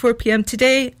closed at 4 p.m.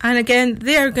 today, and again,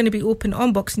 they are going to be open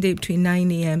on Boxing Day between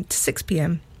 9 a.m. to 6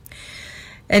 p.m.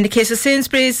 In the case of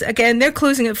Sainsbury's, again, they're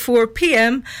closing at 4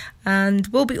 p.m. and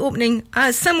will be opening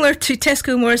similar to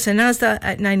Tesco, Morris and Asda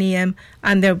at 9 a.m.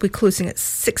 and they'll be closing at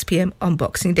 6 p.m. on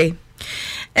Boxing Day.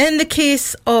 In the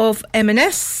case of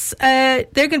M&S, they're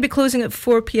going to be closing at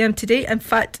 4 p.m. today. In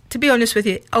fact, to be honest with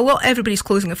you, everybody's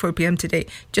closing at 4 p.m. today,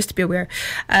 just to be aware.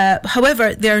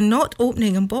 However, they're not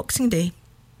opening on Boxing Day.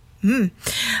 That's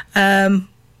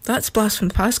a blast from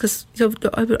the past, because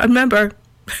I remember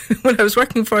when I was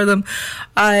working for them,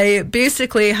 I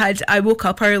basically I woke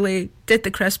up early, did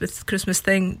the Christmas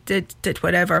thing, did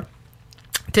whatever,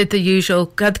 did the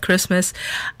usual, had the Christmas,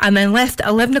 and then left at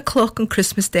 11 o'clock on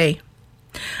Christmas Day.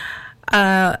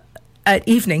 At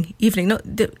evening, not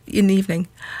in the evening,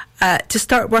 to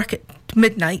start work at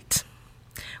midnight.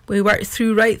 We worked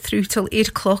right through till 8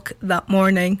 o'clock that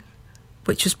morning,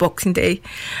 which was Boxing Day.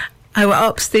 I went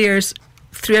upstairs,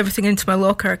 threw everything into my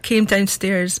locker, came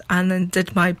downstairs and then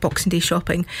did my Boxing Day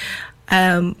shopping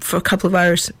for a couple of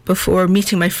hours before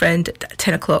meeting my friend at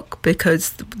 10 o'clock,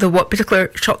 because the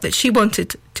particular shop that she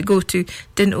wanted to go to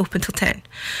didn't open till 10.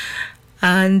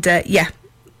 And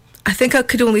I think I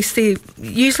could only stay,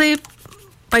 usually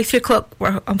by 3 o'clock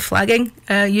I'm flagging,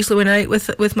 usually when I'm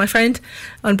out with my friend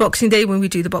on Boxing Day when we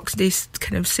do the Boxing Day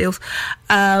kind of sales.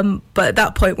 But at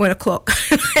that point, 1 o'clock,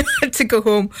 I had to go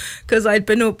home because I'd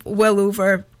been up well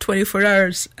over 24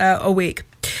 hours awake.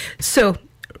 So,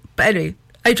 but anyway,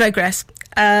 I digress.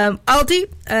 Aldi,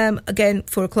 again,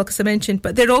 4 o'clock as I mentioned,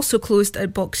 but they're also closed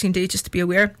at Boxing Day, just to be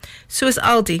aware. So is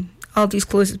Aldi. Aldi's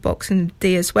closed at Boxing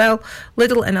Day as well.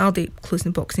 Lidl and Aldi closed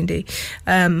on Boxing Day.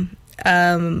 Home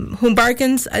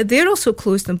Bargains, they're also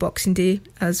closed on Boxing Day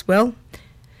as well.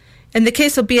 In the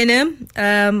case of B&M,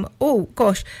 they're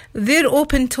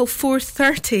open till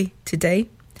 4:30 today,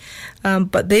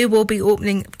 but they will be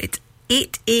opening at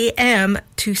 8 a.m.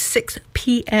 to 6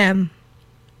 p.m.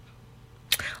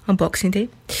 on Boxing Day.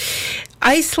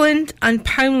 Iceland and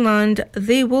Poundland,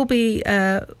 they will be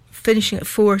finishing at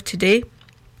 4 today.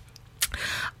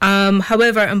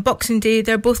 However, on Boxing Day,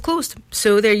 they're both closed.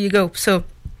 So there you go. So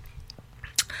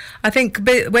I think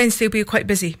Wednesday will be quite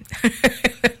busy.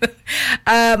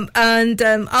 And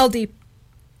Aldi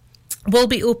will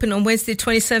be open on Wednesday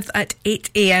 27th at 8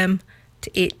 a.m.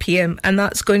 to 8 p.m. And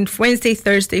that's going Wednesday,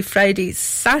 Thursday, Friday,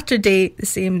 Saturday, the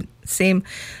same.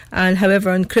 And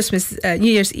however, on Christmas,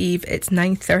 New Year's Eve, it's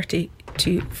 9:30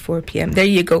 to 4 p.m. There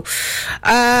you go.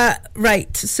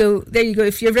 Right, so there you go.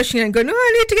 If you're rushing and going,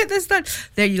 I need to get this done,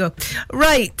 there you go.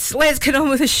 Right, let's get on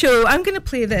with the show. I'm going to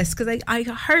play this because I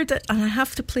heard it and I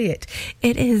have to play it.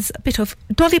 It is a bit of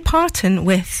Dolly Parton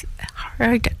with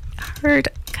Hard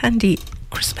Candy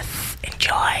Christmas.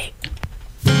 Enjoy.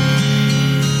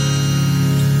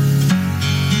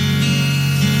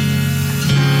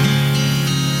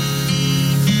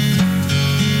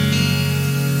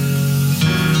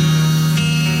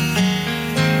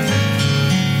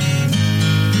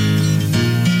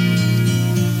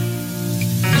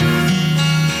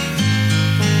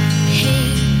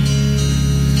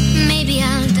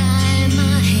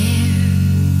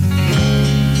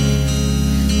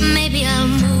 Maybe I'll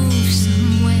move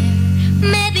somewhere.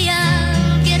 Maybe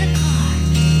I'll get a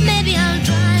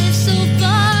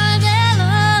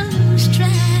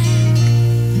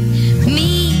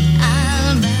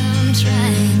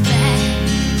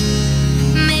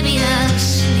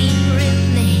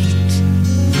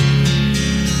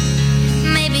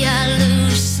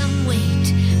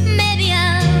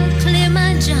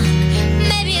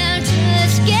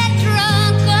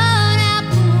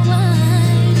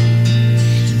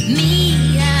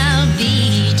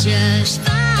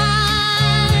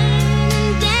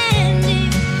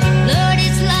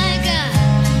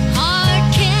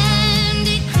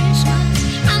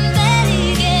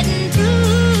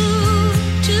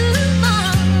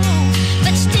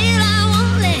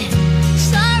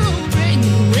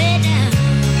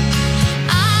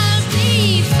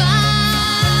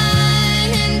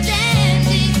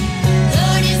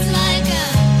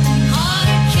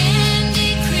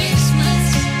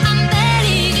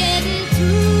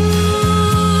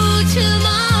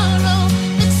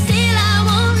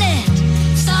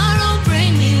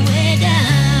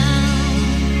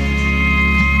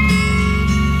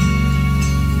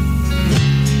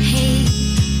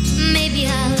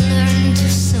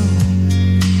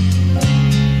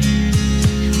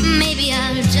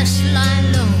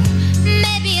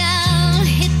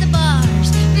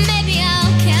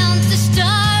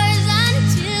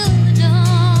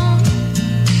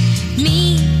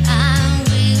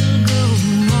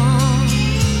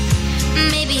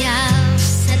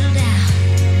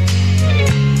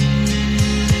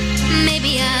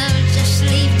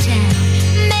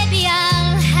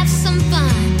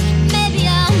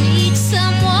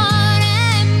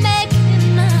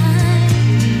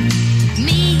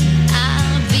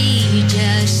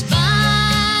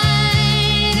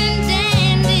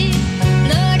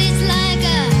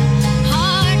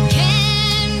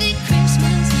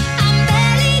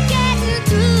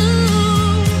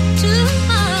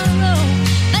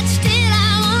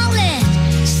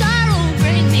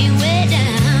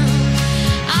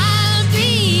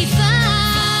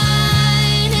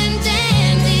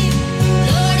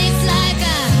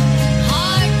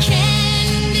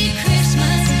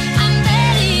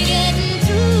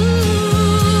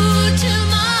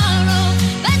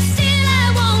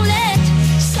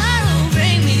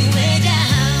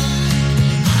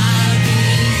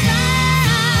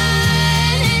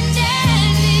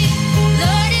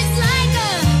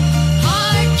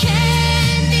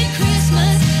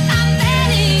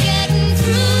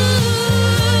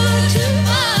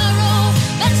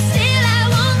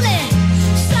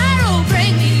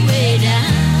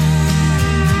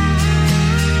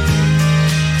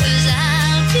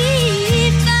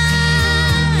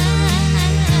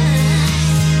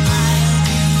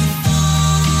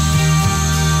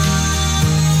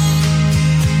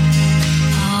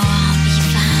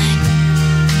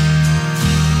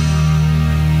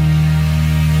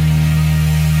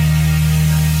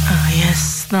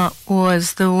that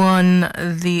was the one,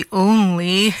 the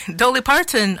only Dolly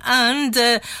Parton and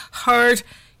Hard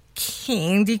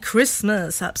Candy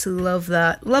Christmas. Absolutely love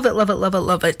that. Love it, love it, love it,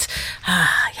 love it.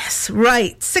 Ah, yes,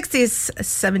 right. 60s,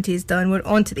 70s done. We're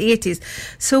on to the 80s.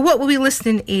 So what were we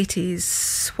listening in the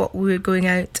 80s? What were we going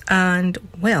out and,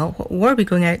 well, what were we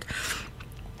going out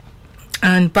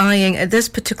and buying at this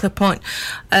particular point?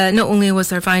 Not only was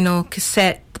there vinyl,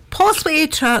 cassette, possibly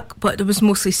 8-track, but it was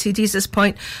mostly CDs at this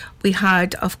point. We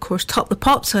had, of course, Top the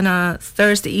Pops on a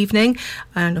Thursday evening,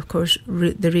 and of course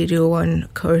the radio on,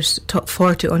 of course, Top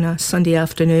 40 on a Sunday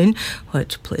afternoon,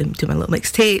 which do my little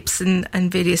mixtapes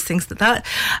and various things like that.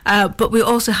 But we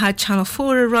also had Channel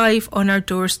 4 arrive on our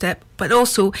doorstep, but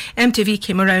also MTV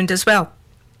came around as well.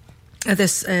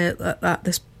 This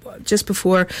just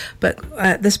before, but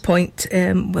at this point,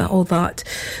 well, all that.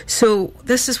 So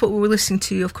this is what we were listening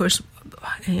to, of course,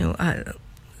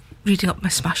 reading up my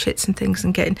smash hits and things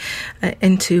and getting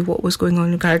into what was going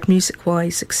on regard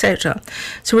music-wise, etc.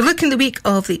 So we're looking the week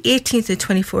of the 18th to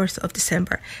 24th of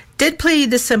December. Did play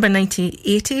December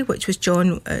 1980, which was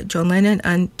John Lennon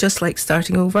and Just Like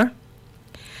Starting Over.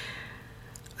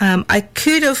 I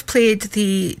could have played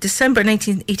the December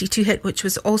 1982 hit, which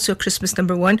was also a Christmas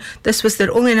number one. This was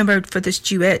their only number for this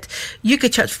duet.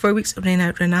 UK charts for 4 weeks,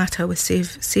 Renata with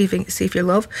Save Your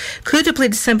Love. Could have played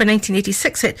December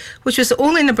 1986 hit, which was the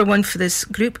only number one for this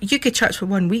group. UK charts for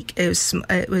 1 week.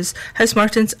 It was House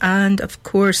Martins and, of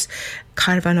course,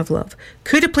 Caravan of Love.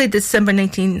 Could have played the December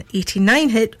 1989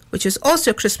 hit, which was also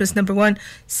a Christmas number one.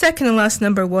 Second and last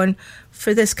number one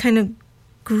for this kind of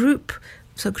group.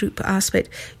 So group aspect.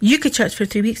 UK charts for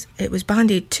 3 weeks. It was Band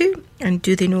Aid 2 and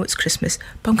Do They Know It's Christmas.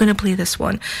 But I'm going to play this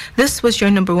one. This was your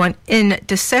number one in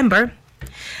December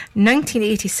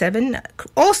 1987.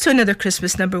 Also another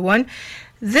Christmas number one.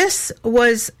 This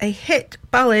was a hit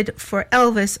ballad for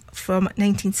Elvis from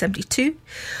 1972,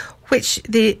 which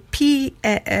the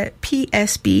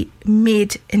PSB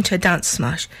made into a dance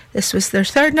smash. This was their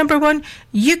third number one.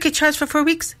 UK charts for 4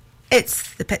 weeks.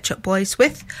 It's the Pet Shop Boys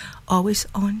with Always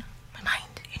On My Mind.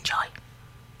 Enjoy.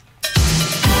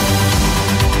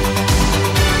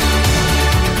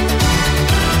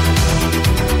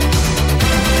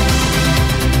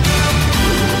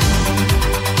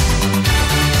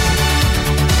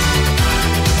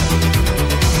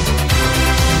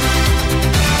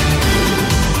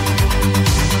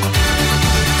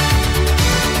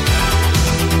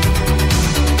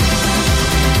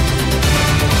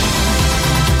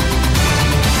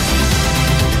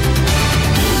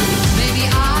 Maybe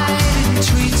I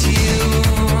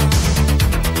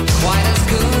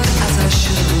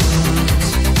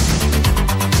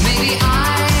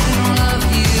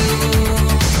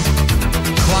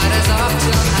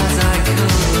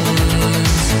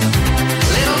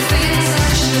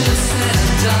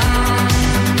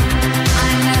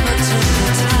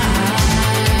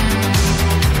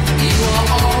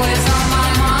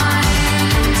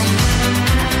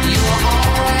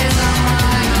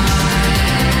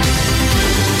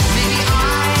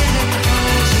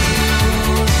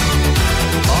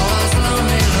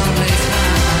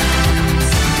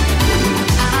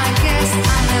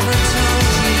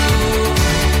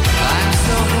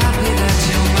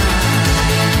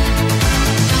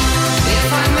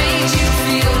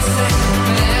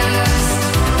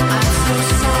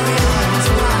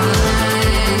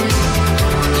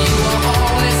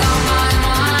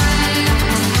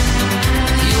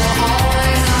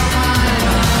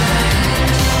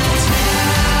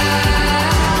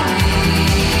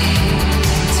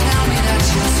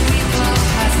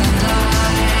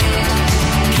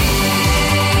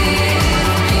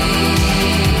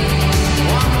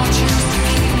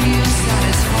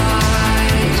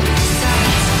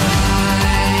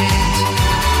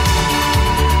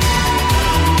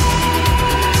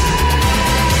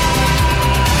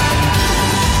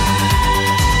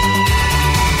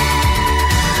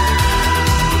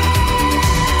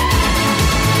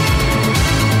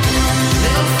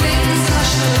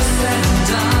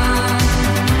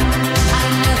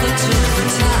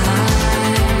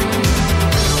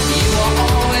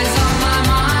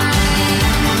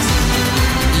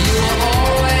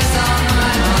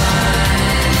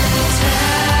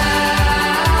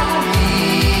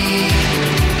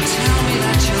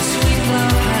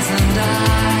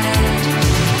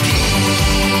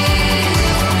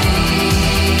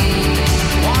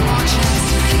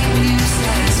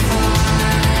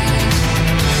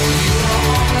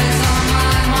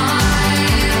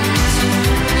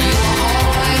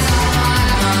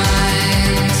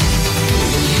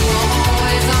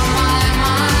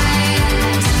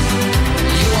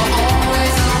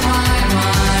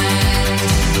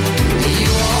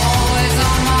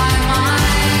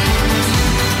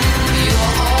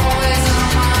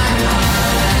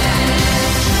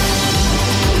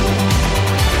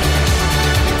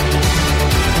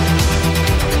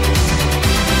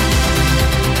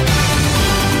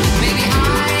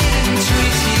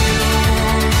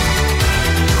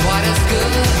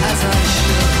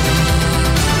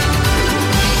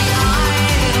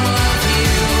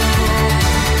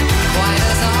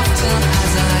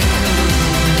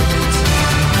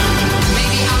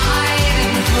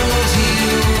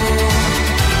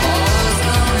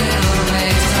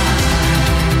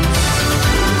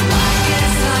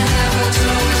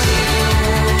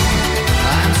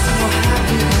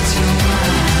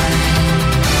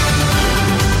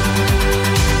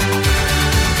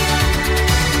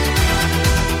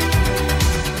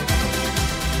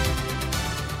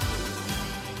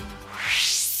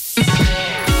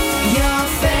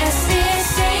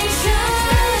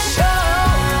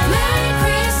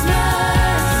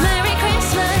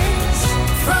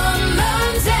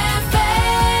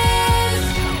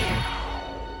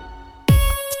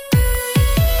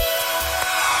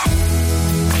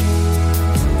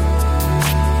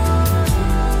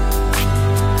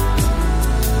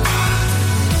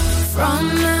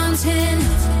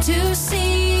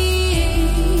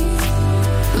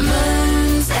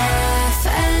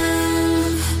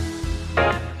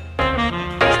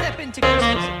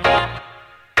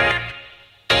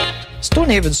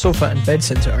Stonehaven Sofa and Bed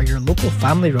Centre are your local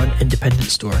family-run independent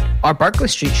store. Our Berkeley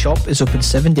Street shop is open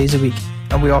 7 days a week,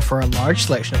 and we offer a large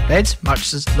selection of beds,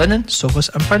 mattresses, linen, sofas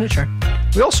and furniture.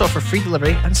 We also offer free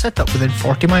delivery and set up within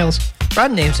 40 miles.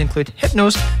 Brand names include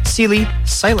Hypnose, Sealy,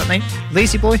 Silent Night,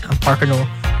 Lazy Boy and Parker Knoll.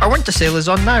 Our winter sale is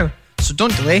on now, so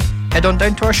don't delay. Head on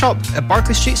down to our shop at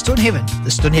Berkeley Street, Stonehaven,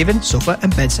 the Stonehaven Sofa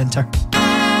and Bed Centre.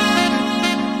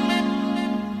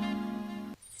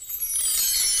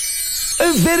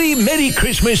 A very Merry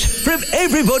Christmas from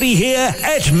everybody here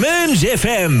at Mearns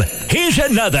FM. Here's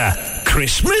another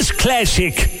Christmas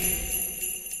classic.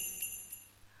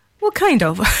 Well, kind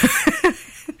of.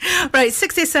 Right,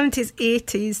 60s, 70s,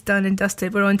 80s, done and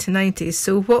dusted. We're on to 90s.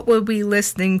 So what were we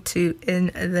listening to in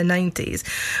the 90s?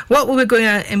 What were we going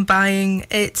out and buying?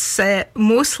 It's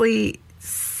mostly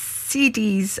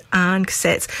CDs and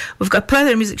cassettes. We've got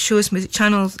plenty of music shows, music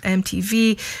channels,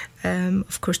 MTV,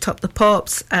 of course, Top the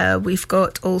Pops. We've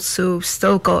got also,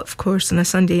 still got, of course, on a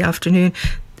Sunday afternoon,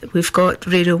 we've got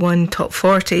Radio 1 Top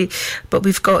 40, but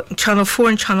we've got Channel 4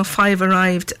 and Channel 5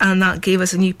 arrived, and that gave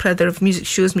us a new plethora of music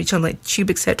shows, music channel like Tube,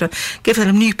 etc. Gave us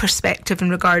a new perspective in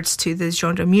regards to the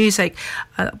genre of music,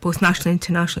 both nationally and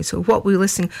internationally. So what we were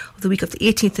listening of the week of the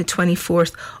 18th and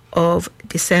 24th of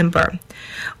December.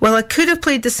 Well, I could have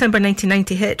played December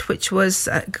 1990 hit, which was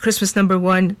Christmas number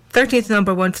 1, 13th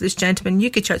number 1 for this gentleman,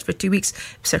 UK charts for 2 weeks,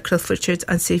 Sir Cliff Richards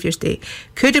and Saviour's Day.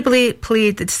 Could have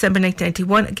played the December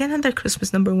 1991, again under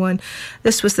Christmas number 1.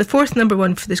 This was the 4th number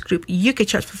 1 for this group, UK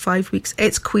charts for 5 weeks,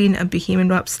 It's Queen and Bohemian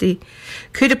Rhapsody.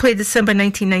 Could have played the December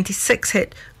 1996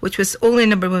 hit, which was only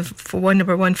number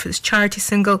 1 for this charity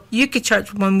single, UK charts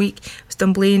for 1 week, it was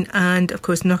Dunblane and of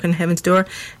course Knocking on Heaven's Door.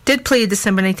 Did play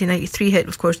December 1993 hit,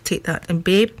 of course, Take That and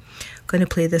Babe. Going to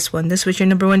play this one. This was your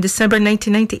number 1, December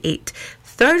 1998.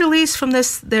 Third release from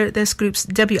this group's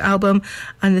debut album,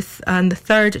 and the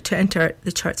third to enter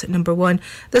the charts at number 1.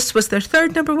 This was their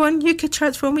third number 1 UK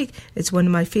charts for 1 week. It's one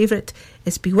of my favourite.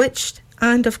 It's Bewitched,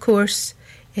 and of course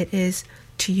it is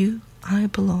To You I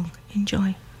Belong.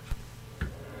 Enjoy.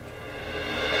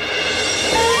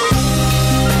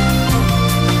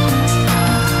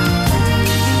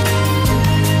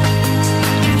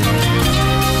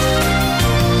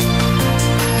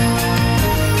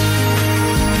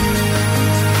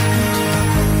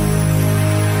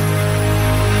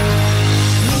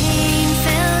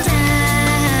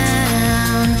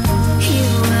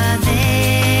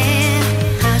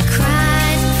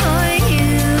 Cried for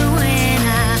you when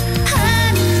I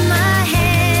hung my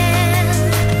head.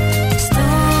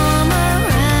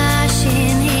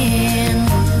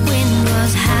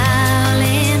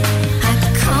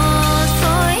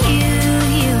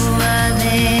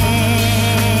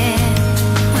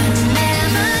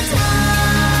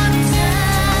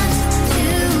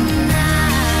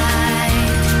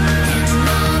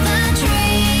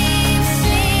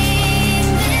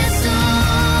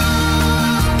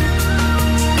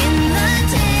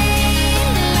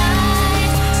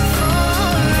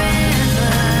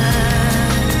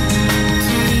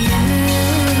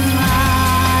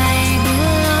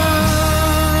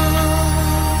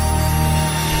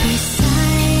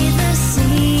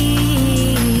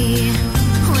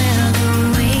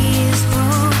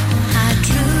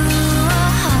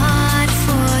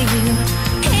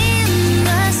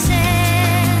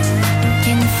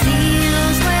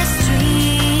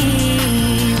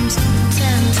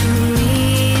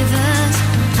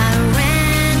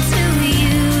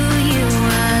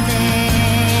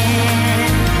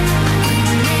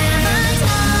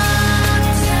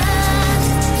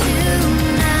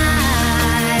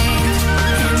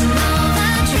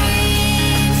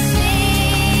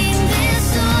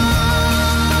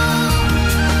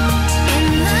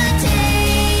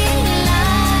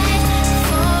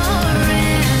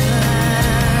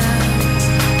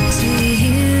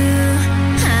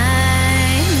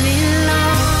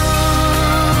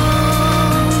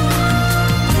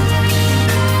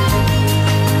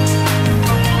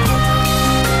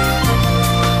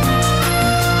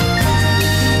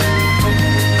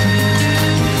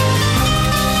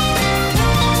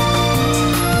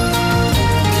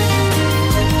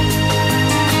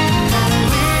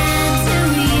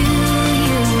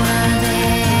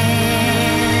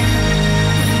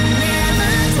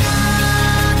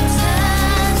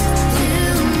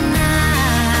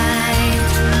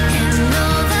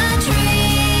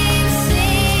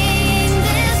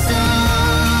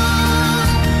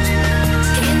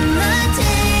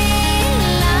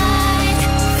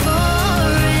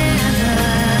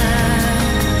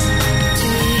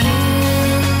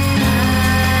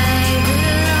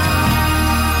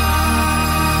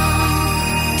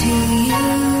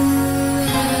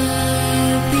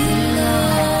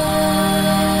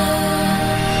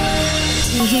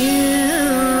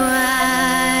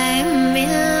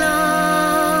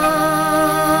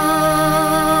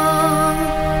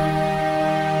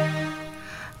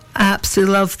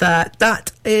 Absolutely love that.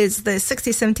 That is the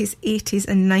 60s, 70s, 80s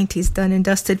and 90s done and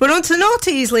dusted. We're on to the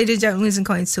noughties, ladies and gentlemen, and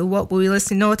coins. So what will we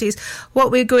listen to noughties? What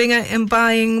we're going out and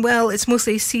buying? Well, it's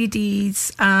mostly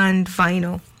CDs and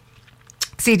vinyl.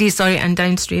 CDs, sorry, and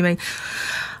down streaming.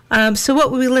 So what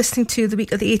will we be listening to the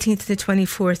week of the 18th to the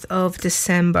 24th of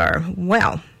December?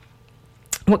 Well,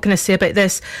 what can I say about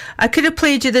this? I could have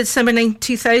played you the December 9,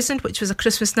 2000, which was a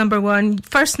Christmas number one.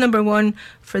 First number one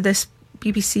for this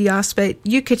BBC aspect.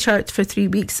 UK chart for 3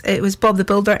 weeks. It was Bob the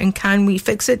Builder and Can We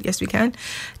Fix It? Yes, we can.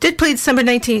 Did play December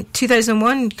 19,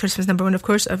 2001, Christmas number one, of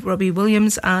course, of Robbie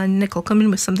Williams and Nicole Kidman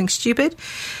with Something Stupid.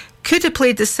 Could have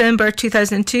played December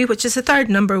 2002, which is the third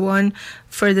number one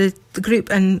for the group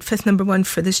and fifth number one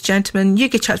for this gentleman.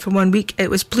 UK chart for 1 week.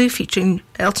 It was Blue featuring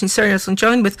Elton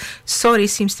John with Sorry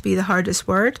Seems to Be the Hardest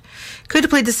Word. Could have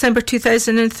played December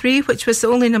 2003, which was the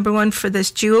only number one for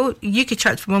this duo. UK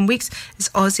chart for 1 week is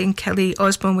Ozzy and Kelly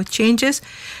Osbourne with Changes.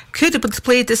 Could have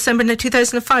played December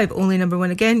 2005, only number one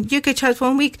again. UK chart for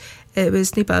 1 week. It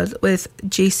was Nepal with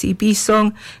JCB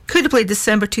Song. Could have played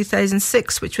December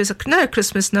 2006, which was another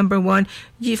Christmas number one.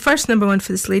 First number one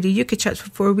for this lady. UK chart for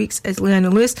 4 weeks is Leanna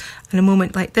Lewis and A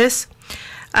Moment Like This.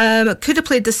 Could have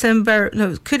played December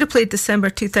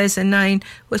 2009,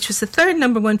 which was the third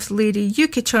number one for the lady.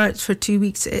 UK charts for 2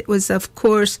 weeks. It was, of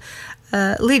course,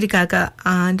 Lady Gaga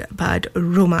and Bad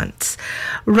Romance.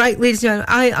 Right, ladies and gentlemen,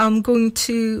 I am going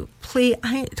to play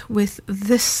out with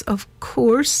this, of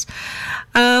course.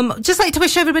 Just like to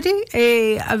wish everybody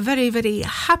a very, very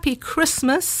happy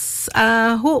Christmas.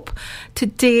 Hope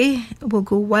today will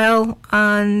go well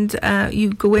and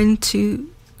you go into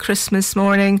Christmas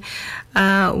morning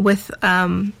with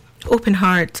open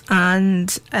heart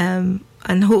and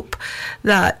hope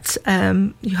that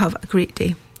you have a great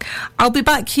day. I'll be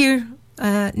back here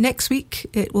next week.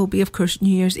 It will be, of course,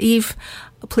 New Year's Eve.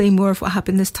 I'll play more of what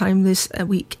happened this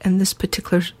week and this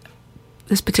particular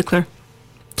this particular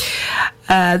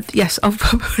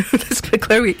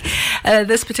week.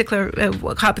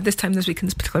 What happened this time this week and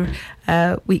this particular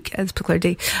week and this particular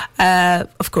day,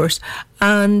 of course.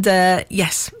 And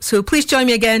yes, so please join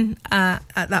me again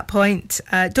at that point.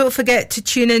 Don't forget to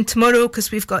tune in tomorrow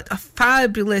because we've got a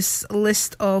fabulous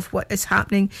list of what is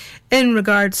happening in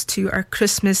regards to our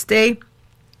Christmas Day,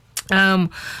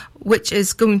 which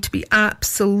is going to be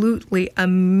absolutely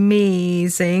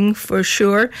amazing for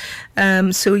sure.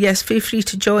 So yes, feel free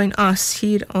to join us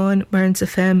here on Mearns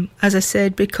FM, as I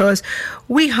said, because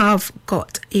we have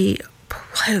got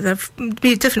there'll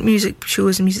be different music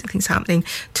shows and music things happening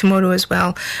tomorrow as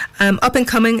well. Up and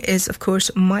coming is, of course,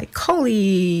 my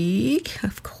colleague,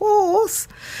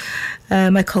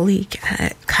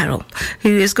 Carol, who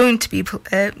is going to be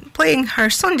playing her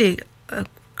Sunday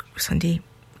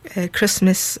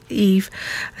Christmas Eve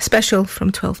special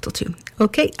from 12 till 2.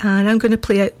 Okay, and I'm going to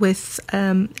play out with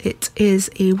It Is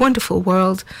a Wonderful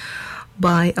World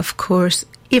by, of course,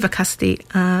 Eva Cassidy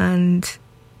and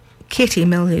Katie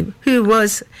Milnew, who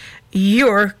was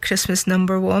your Christmas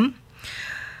number one.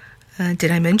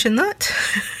 Did I mention that?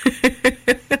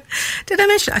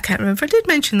 I can't remember. I did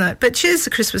mention that, but she is the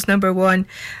Christmas number one.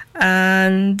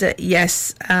 And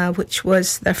yes, which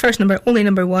was their first only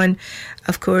number one.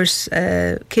 Of course,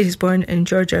 Katie's born in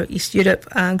Georgia, East Europe,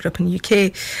 and grew up in the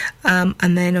UK.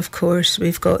 And then, of course,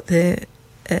 we've got the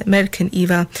American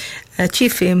Eva.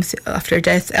 Chief fame after her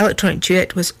death, Electronic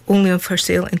Duet was only for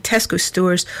sale in Tesco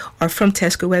stores or from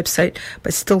Tesco website,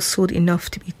 but still sold enough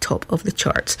to be top of the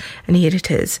charts. And here it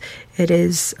is. It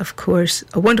is, of course,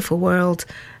 A Wonderful World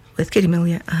with Katie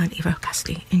Milnew and Eva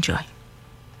Cassidy. Enjoy.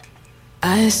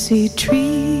 I see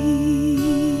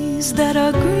trees that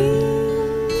are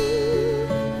green,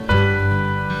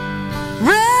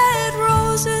 red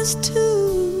roses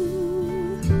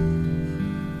too.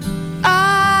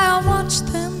 I watch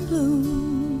them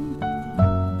bloom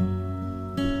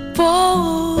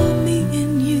for me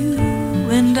and you,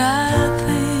 and I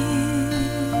think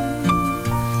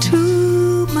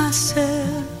to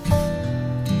myself,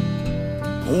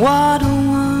 what a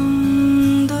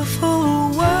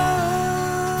wonderful world.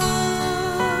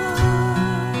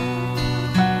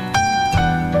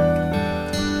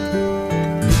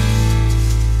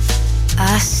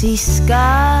 I see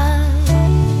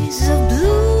skies of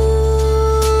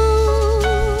blue,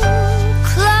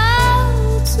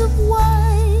 clouds of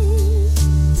white,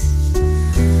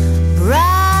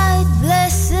 bright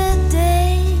blessed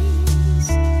days,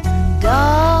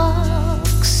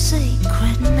 dark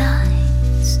sacred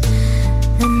nights,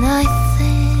 and I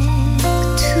think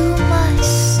to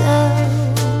myself,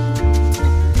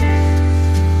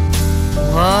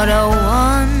 what a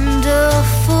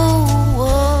wonderful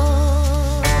world.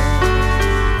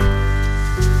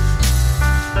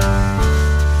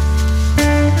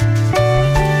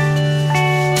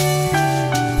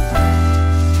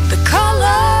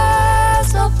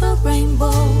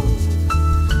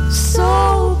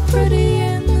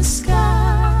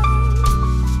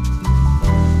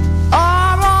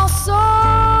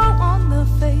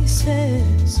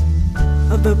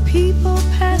 of the people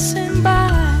passing by.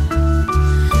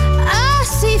 I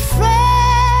see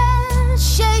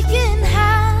friends shaking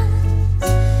hands,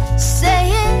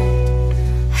 saying,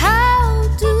 how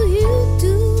do you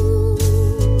do?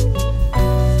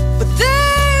 But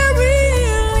they're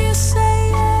really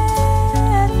saying,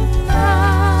 I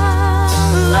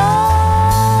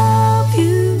love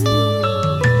you.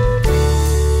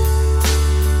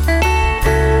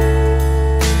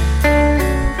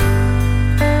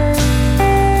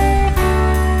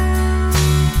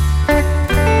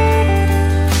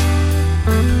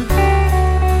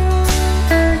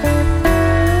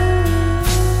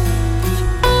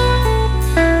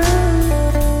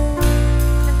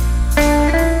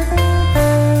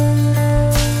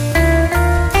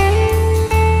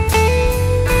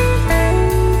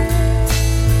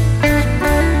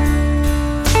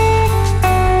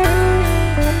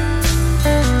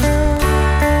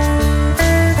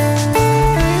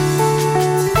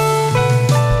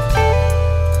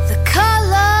 The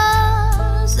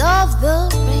colors of the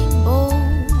rainbow,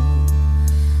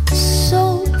 so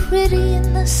pretty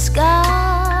in the sky,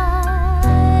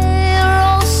 are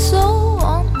also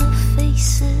on the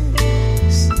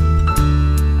faces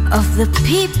of the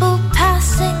people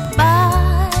passing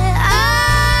by.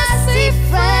 I see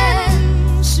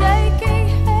friends shaking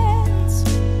hands,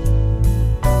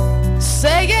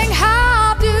 saying,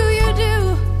 how do you do?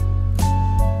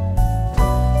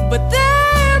 But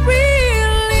they're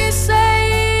really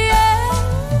saying,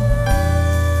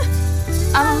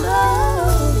 I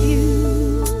love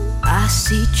you. I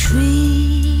see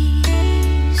trees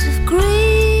of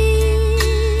green,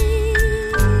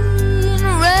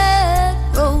 red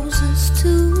roses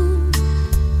too.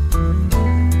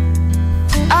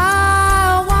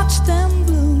 I watch them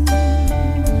bloom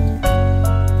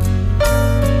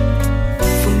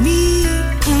for me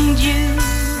and you,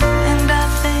 and I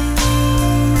think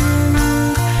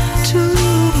to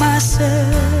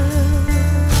myself,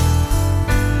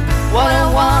 what a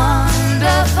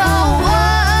wonderful world.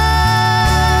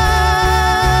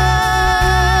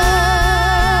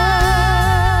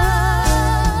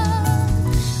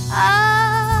 I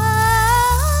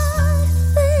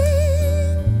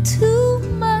think to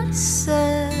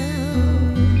myself,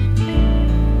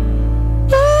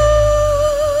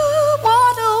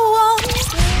 what a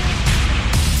wonderful.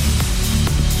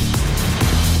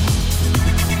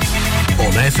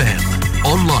 On FM,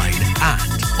 online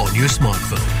and on your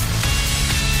smartphone.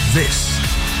 This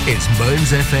is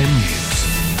Mearns FM News.